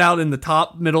broken it out in the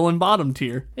top, middle, and bottom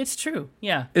tier. It's true.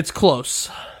 Yeah. It's close.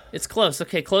 It's close.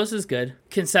 Okay, close is good.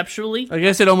 Conceptually, I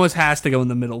guess it almost has to go in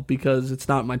the middle because it's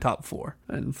not my top 4,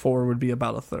 and 4 would be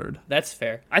about a third. that's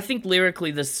fair. I think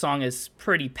lyrically this song is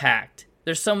pretty packed.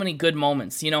 There's so many good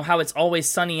moments. You know how it's always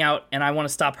sunny out and I want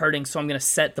to stop hurting, so I'm going to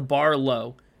set the bar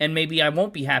low. And maybe I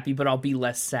won't be happy, but I'll be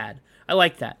less sad. I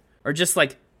like that. Or just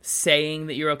like saying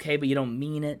that you're okay, but you don't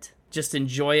mean it. Just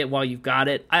enjoy it while you've got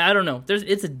it. I don't know.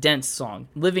 It's a dense song.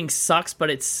 Living sucks, but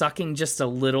it's sucking just a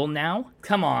little now.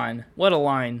 Come on. What a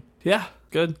line. Yeah,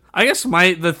 good. I guess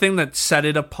the thing that set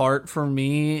it apart for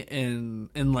me and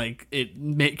like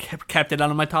kept it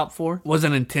out of my top 4 was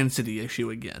an intensity issue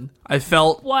again. I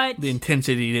felt What? the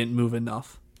intensity didn't move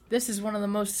enough. This is one of the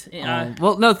most...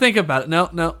 Well, no, think about it.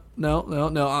 No.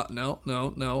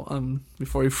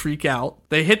 Before you freak out,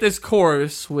 they hit this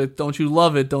chorus with "Don't you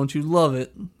love it? Don't you love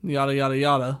it?" Yada yada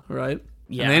yada, right?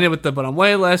 Yeah. And they ended with "But I'm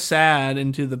way less sad"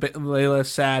 into the way less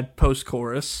sad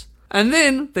post-chorus, and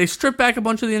then they strip back a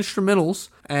bunch of the instrumentals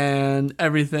and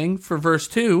everything for verse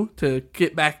 2 to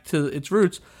get back to its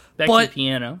roots. back to the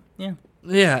piano. Yeah.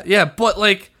 Yeah, but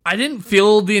like I didn't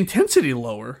feel the intensity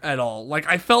lower at all. Like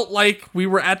I felt like we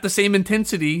were at the same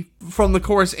intensity from the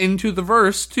chorus into the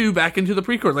verse to back into the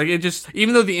pre-chorus. Like it just,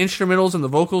 even though the instrumentals and the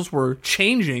vocals were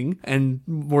changing and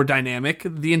more dynamic,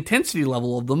 the intensity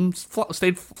level of them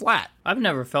stayed flat. I've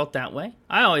never felt that way.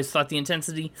 I always thought the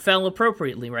intensity fell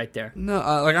appropriately right there. No,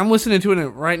 like I'm listening to it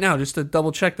right now just to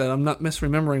double check that I'm not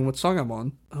misremembering what song I'm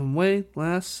on. I'm way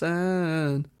less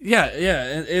sad. Yeah.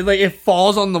 It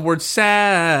falls on the word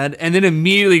sad and then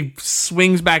immediately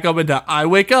swings back up into I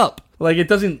wake up. Like it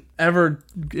doesn't ever.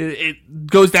 It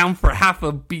goes down for half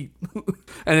a beat and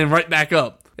then right back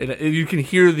up. You can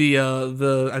hear the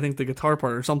I think the guitar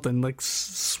part or something like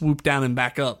swoop down and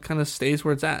back up. Kind of stays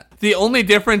where it's at. The only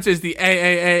difference is the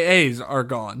AAAs are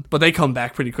gone, but they come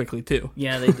back pretty quickly too.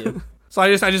 Yeah, they do. So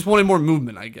I just wanted more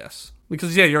movement, I guess.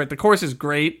 Because, yeah, you're right. The chorus is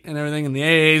great and everything, and the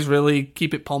AAs really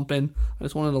keep it pumping. I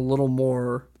just wanted a little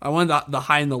more... I wanted the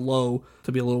high and the low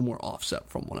to be a little more offset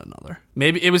from one another.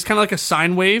 Maybe it was kind of like a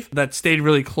sine wave that stayed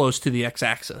really close to the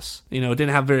x-axis. You know, it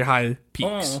didn't have very high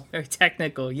peaks. Oh, very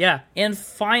technical, yeah. And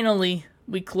finally,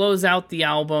 we close out the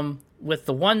album with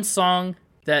the one song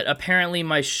that apparently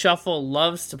my shuffle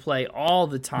loves to play all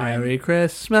the time. Merry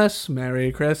Christmas,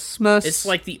 Merry Christmas. It's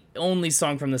like the only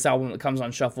song from this album that comes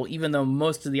on shuffle, even though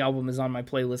most of the album is on my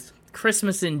playlist.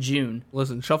 Christmas in June.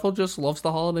 Listen, Shuffle just loves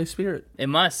the holiday spirit. It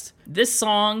must. This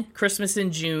song, Christmas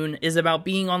in June, is about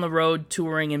being on the road,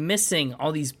 touring, and missing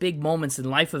all these big moments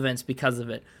and life events because of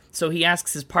it. So he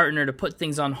asks his partner to put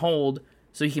things on hold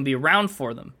so he can be around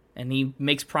for them. And he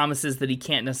makes promises that he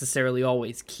can't necessarily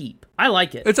always keep. I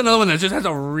like it. It's another one that just has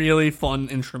a really fun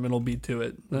instrumental beat to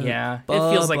it. Yeah,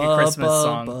 it feels like a Christmas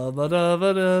song.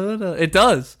 It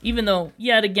does. Even though,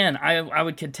 yet again, I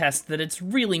would contest that it's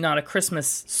really not a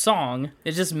Christmas song.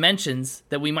 It just mentions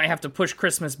that we might have to push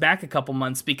Christmas back a couple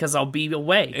months because I'll be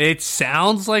away. It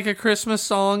sounds like a Christmas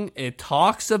song. It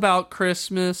talks about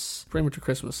Christmas. Pretty much a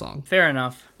Christmas song. Fair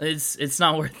enough. It's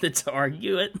not worth it to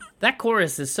argue it. That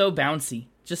chorus is so bouncy.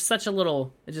 Just such a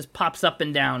little, it just pops up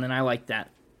and down, and I like that.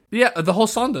 Yeah, the whole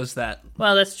song does that.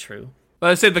 Well, that's true.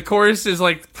 But I say the chorus is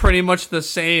like pretty much the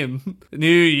same. New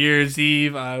Year's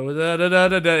Eve,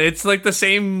 it's like the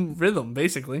same rhythm,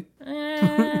 basically.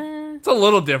 It's a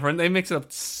little different. They mix it up a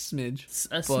smidge.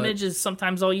 A smidge is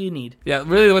sometimes all you need. Yeah,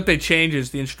 really what they change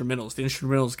is the instrumentals. The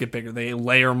instrumentals get bigger. They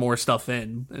layer more stuff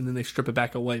in, and then they strip it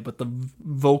back away, but the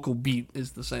vocal beat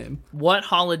is the same. What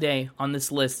holiday on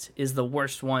this list is the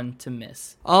worst one to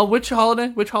miss? Which holiday?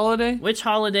 Which holiday? Which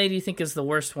holiday do you think is the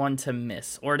worst one to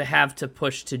miss or to have to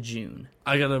push to June?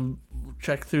 I gotta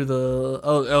check through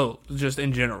the just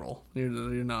in general. You're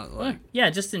not like Yeah,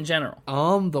 just in general.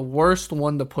 the worst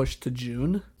one to push to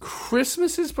June.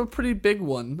 Christmas is a pretty big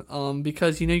one.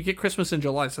 Because you get Christmas in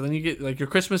July, so then you get like your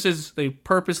Christmases. They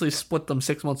purposely split them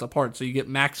 6 months apart, so you get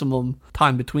maximum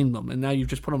time between them, and now you've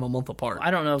just put them a month apart.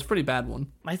 I don't know. It's a pretty bad one.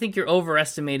 I think you're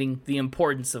overestimating the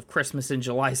importance of Christmas in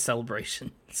July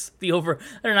celebrations. They're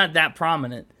not that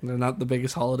prominent. They're not the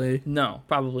biggest holiday. No,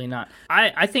 probably not.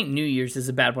 I think New Year's is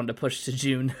a bad one to push to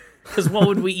June. Because what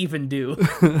would we even do?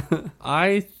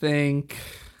 I think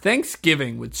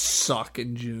Thanksgiving would suck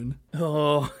in June.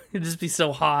 Oh, it'd just be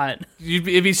so hot.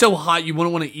 It'd be so hot you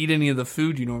wouldn't want to eat any of the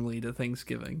food you normally eat at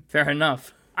Thanksgiving. Fair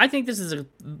enough. I think this is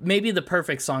maybe the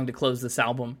perfect song to close this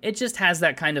album. It just has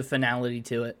that kind of finality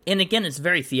to it. And again, it's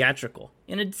very theatrical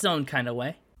in its own kind of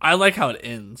way. I like how it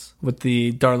ends with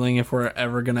the darling, if we're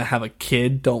ever going to have a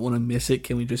kid, don't want to miss it.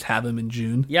 Can we just have him in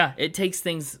June? Yeah, it takes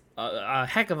things a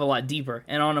heck of a lot deeper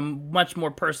and on a much more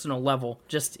personal level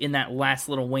just in that last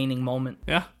little waning moment.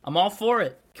 Yeah. I'm all for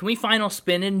it. Can we final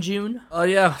spin in June?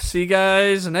 Yeah. See you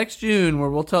guys next June where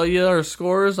we'll tell you our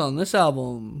scores on this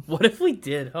album. What if we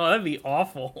did? Oh, that'd be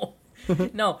awful.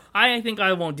 No, I think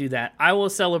I won't do that. I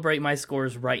will celebrate my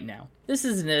scores right now. This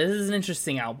is an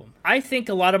interesting album. I think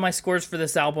a lot of my scores for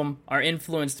this album are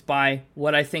influenced by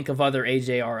what I think of other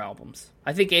AJR albums.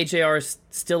 I think AJR is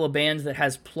still a band that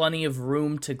has plenty of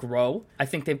room to grow. I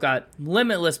think they've got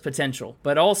limitless potential,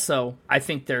 but also I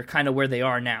think they're kind of where they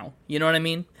are now. You know what I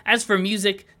mean? As for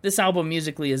music, this album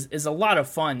musically is a lot of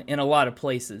fun in a lot of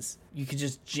places. You could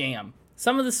just jam.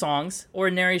 Some of the songs,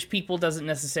 Ordinary-ish People doesn't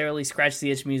necessarily scratch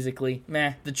the itch musically.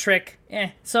 Meh. The Trick,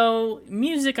 So,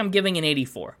 music I'm giving an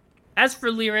 84. As for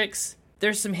lyrics,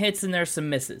 there's some hits and there's some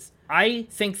misses. I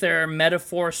think their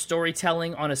metaphor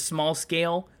storytelling on a small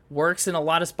scale works in a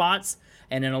lot of spots,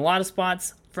 and in a lot of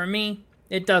spots, for me,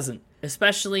 it doesn't.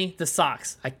 Especially the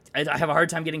socks. I have a hard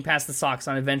time getting past the socks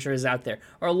on Adventure Is Out There.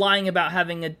 Or lying about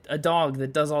having a dog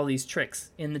that does all these tricks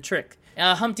in The Trick.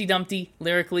 Humpty Dumpty,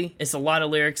 lyrically, it's a lot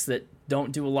of lyrics that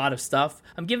don't do a lot of stuff.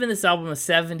 I'm giving this album a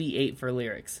 78 for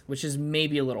lyrics, which is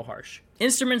maybe a little harsh.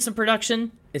 Instruments and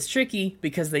production, it's tricky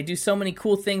because they do so many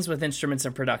cool things with instruments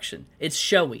and production. It's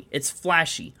showy, it's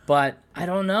flashy, but I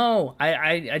don't know.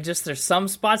 I just, there's some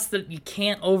spots that you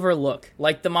can't overlook,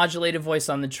 like the modulated voice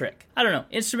on The Trick. I don't know.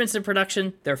 Instruments and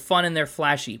production, they're fun and they're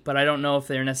flashy, but I don't know if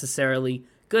they're necessarily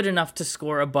good enough to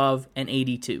score above an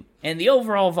 82. And the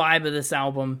overall vibe of this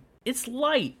album, it's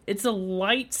light. It's a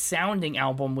light sounding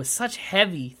album with such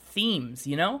heavy themes,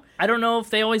 you know? I don't know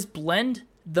if they always blend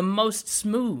the most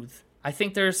smooth. I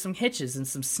think there's some hitches and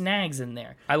some snags in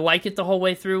there. I like it the whole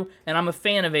way through, and I'm a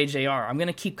fan of AJR. I'm going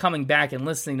to keep coming back and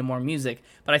listening to more music,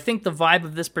 but I think the vibe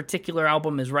of this particular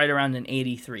album is right around an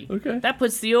 83. Okay. That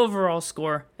puts the overall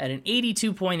score at an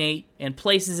 82.8 and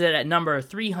places it at number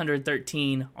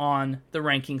 313 on the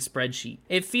ranking spreadsheet.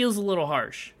 It feels a little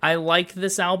harsh. I like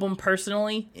this album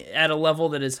personally at a level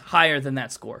that is higher than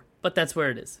that score, but that's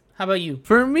where it is. How about you?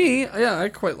 For me, yeah, I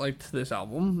quite liked this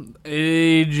album.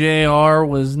 AJR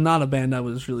was not a band I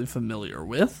was really familiar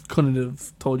with. Couldn't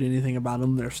have told you anything about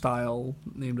them, their style,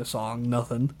 named a song,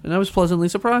 nothing. And I was pleasantly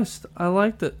surprised. I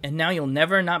liked it. And now you'll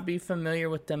never not be familiar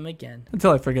with them again.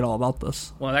 Until I forget all about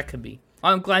this. Well, that could be.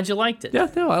 I'm glad you liked it. Yeah,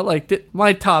 no, I liked it.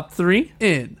 My top 3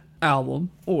 in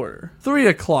album order. 3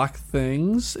 O'Clock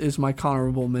Things is my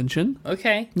honorable mention.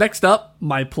 Okay. Next up,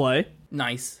 My Play.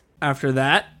 Nice. After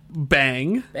that,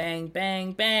 Bang. Bang,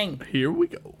 bang, bang. Here we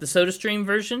go. The SodaStream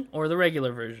version or the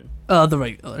regular version? The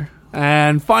regular.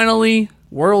 And finally,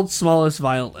 World's Smallest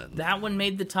Violin. That one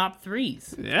made the top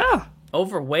 3s. Yeah.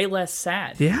 Over Way Less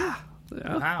Sad. Yeah.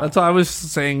 Wow. That's what I was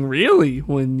saying, really,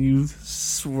 when you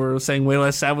were saying Way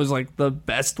Less Sad was like the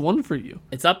best one for you.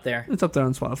 It's up there. It's up there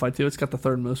on Spotify, too. It's got the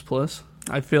 3rd most plus.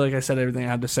 I feel like I said everything I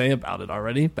had to say about it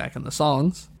already back in the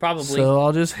songs. Probably. So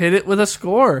I'll just hit it with a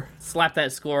score. Slap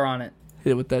that score on it.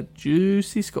 Hit it with that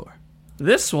juicy score.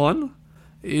 This one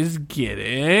is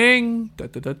getting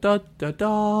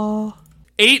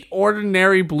 8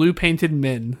 ordinary blue painted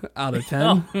men out of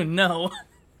 10. Oh, no.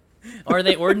 Are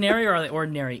they ordinary or are they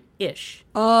ordinary-ish?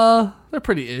 They're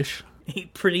pretty ish.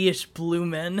 8 pretty-ish blue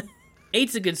men.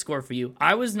 8's a good score for you.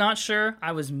 I was not sure.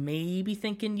 I was maybe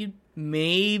thinking you'd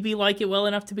maybe like it well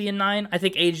enough to be a 9. I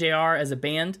think AJR as a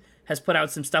band has put out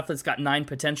some stuff that's got 9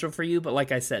 potential for you, but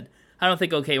like I said, I don't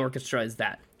think OK Orchestra is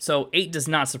that. So 8 does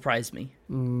not surprise me.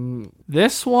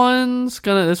 This one's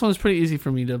pretty easy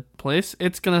for me to place.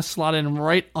 It's gonna slot in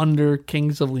right under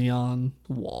Kings of Leon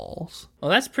Walls. Well,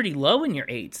 that's pretty low in your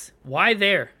 8s. Why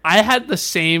there? I had the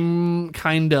same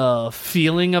kind of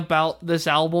feeling about this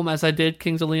album as I did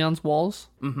Kings of Leon's Walls.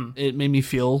 Mm-hmm. It made me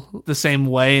feel the same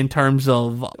way in terms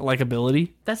of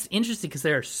likability. That's interesting because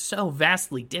they're so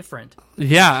vastly different.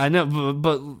 Yeah, I know,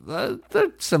 but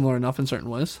they're similar enough in certain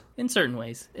ways. In certain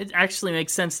ways. It actually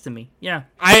makes sense to me. Yeah.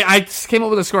 I came up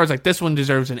with a score. I was like, this one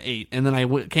deserves an 8. And then I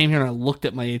came here and I looked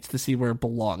at my 8s to see where it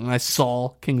belonged. And I saw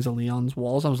Kings of Leon's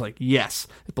Walls. I was like, yes,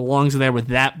 it belongs there with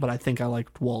that, but I think I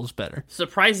liked Walls better.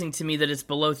 Surprising to me that it's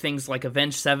below things like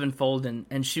Avenged Sevenfold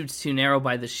and Shoots Too Narrow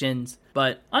by the Shins.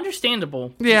 But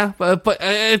understandable. Yeah, but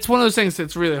it's one of those things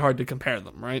that's really hard to compare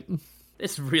them, right?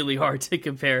 It's really hard to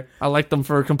compare. I like them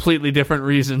for completely different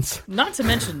reasons. Not to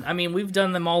mention, I mean, we've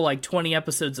done them all like 20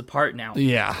 episodes apart now.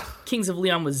 Yeah. Kings of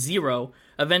Leon was 0.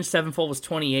 Avenged Sevenfold was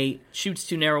 28. Shoots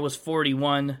Too Narrow was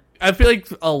 41. I feel like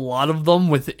a lot of them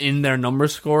within their number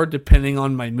score, depending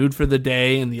on my mood for the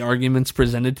day and the arguments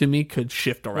presented to me, could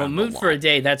shift around. Well, mood for a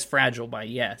day, that's fragile by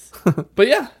yes. But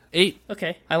yeah, 8.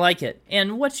 Okay, I like it.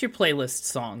 And what's your playlist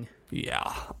song?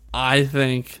 Yeah, I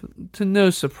think, to no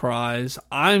surprise,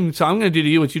 I'm going to do to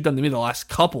you what you've done to me the last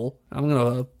couple. I'm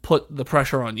going to put the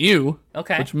pressure on you.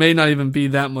 Okay. Which may not even be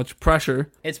that much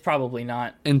pressure. It's probably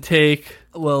not. And take,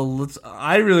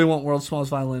 I really want World's Smallest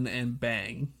Violin and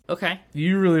Bang. Okay.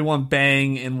 You really want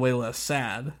Bang and Way Less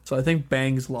Sad. So I think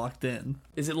Bang's locked in.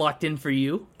 Is it locked in for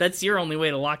you? That's your only way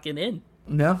to lock it in.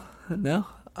 No.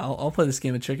 I'll play this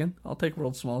game of chicken. I'll take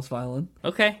World's Smallest Violin.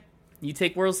 Okay. You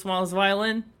take World's Smallest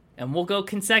Violin, and we'll go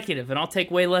consecutive, and I'll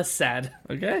take Way Less Sad.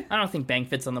 Okay. I don't think Bang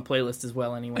fits on the playlist as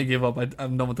well anyway. I give up.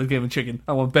 I'm done with the game of chicken.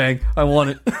 I want Bang. I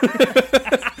want it.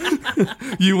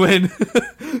 You win.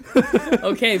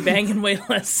 Okay, Bang and Way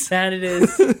Less Sad it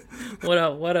is.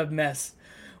 What a mess.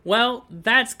 Well,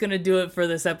 that's going to do it for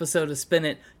this episode of Spin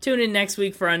It. Tune in next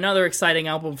week for another exciting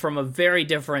album from a very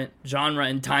different genre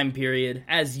and time period,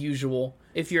 as usual.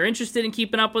 If you're interested in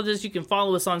keeping up with us, you can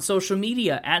follow us on social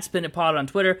media at SpinItPod on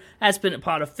Twitter, at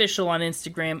SpinItPodOfficial on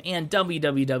Instagram, and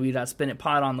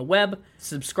www.spinitpod on the web.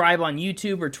 Subscribe on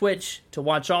YouTube or Twitch to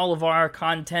watch all of our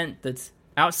content that's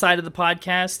outside of the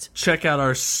podcast. Check out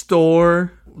our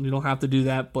store. You don't have to do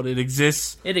that, but it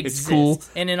exists. It exists. It's cool.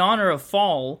 And in honor of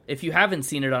fall, if you haven't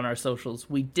seen it on our socials,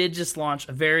 we did just launch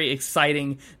a very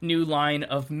exciting new line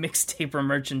of Mixtaper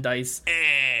merchandise.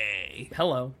 Hey.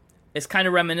 Hello. It's kind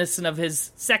of reminiscent of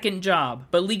his second job,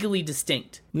 but legally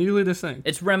distinct. Legally distinct.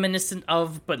 It's reminiscent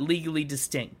of, but legally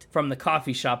distinct from the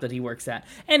coffee shop that he works at.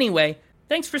 Anyway,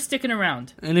 thanks for sticking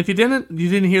around. And if you didn't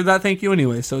hear that thank you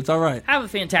anyway, so it's all right. Have a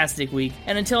fantastic week.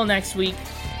 And until next week,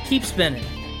 keep spinning.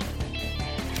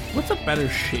 What's a better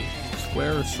shape,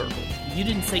 square or circle? You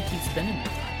didn't say keep spinning that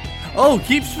time. Oh,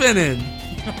 keep spinning.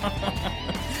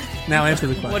 Now answer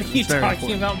the question. What are you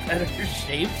talking about, better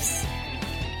shapes?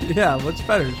 Yeah, what's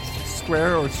better,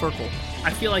 square or circle?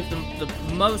 I feel like the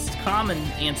most common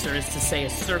answer is to say a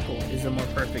circle is a more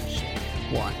perfect shape.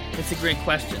 Why? It's a great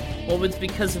question. Well, it's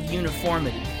because of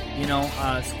uniformity. You know,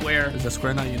 square... Is a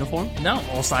square not uniform? No.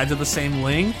 All sides are the same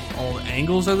length? All the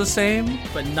angles are the same?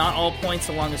 But not all points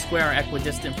along a square are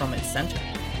equidistant from its center.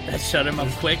 That shut him up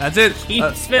quick. That's it.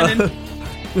 Keep spinning.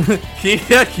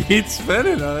 Keep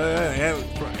spinning.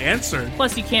 Answer.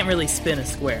 Plus, you can't really spin a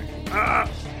square.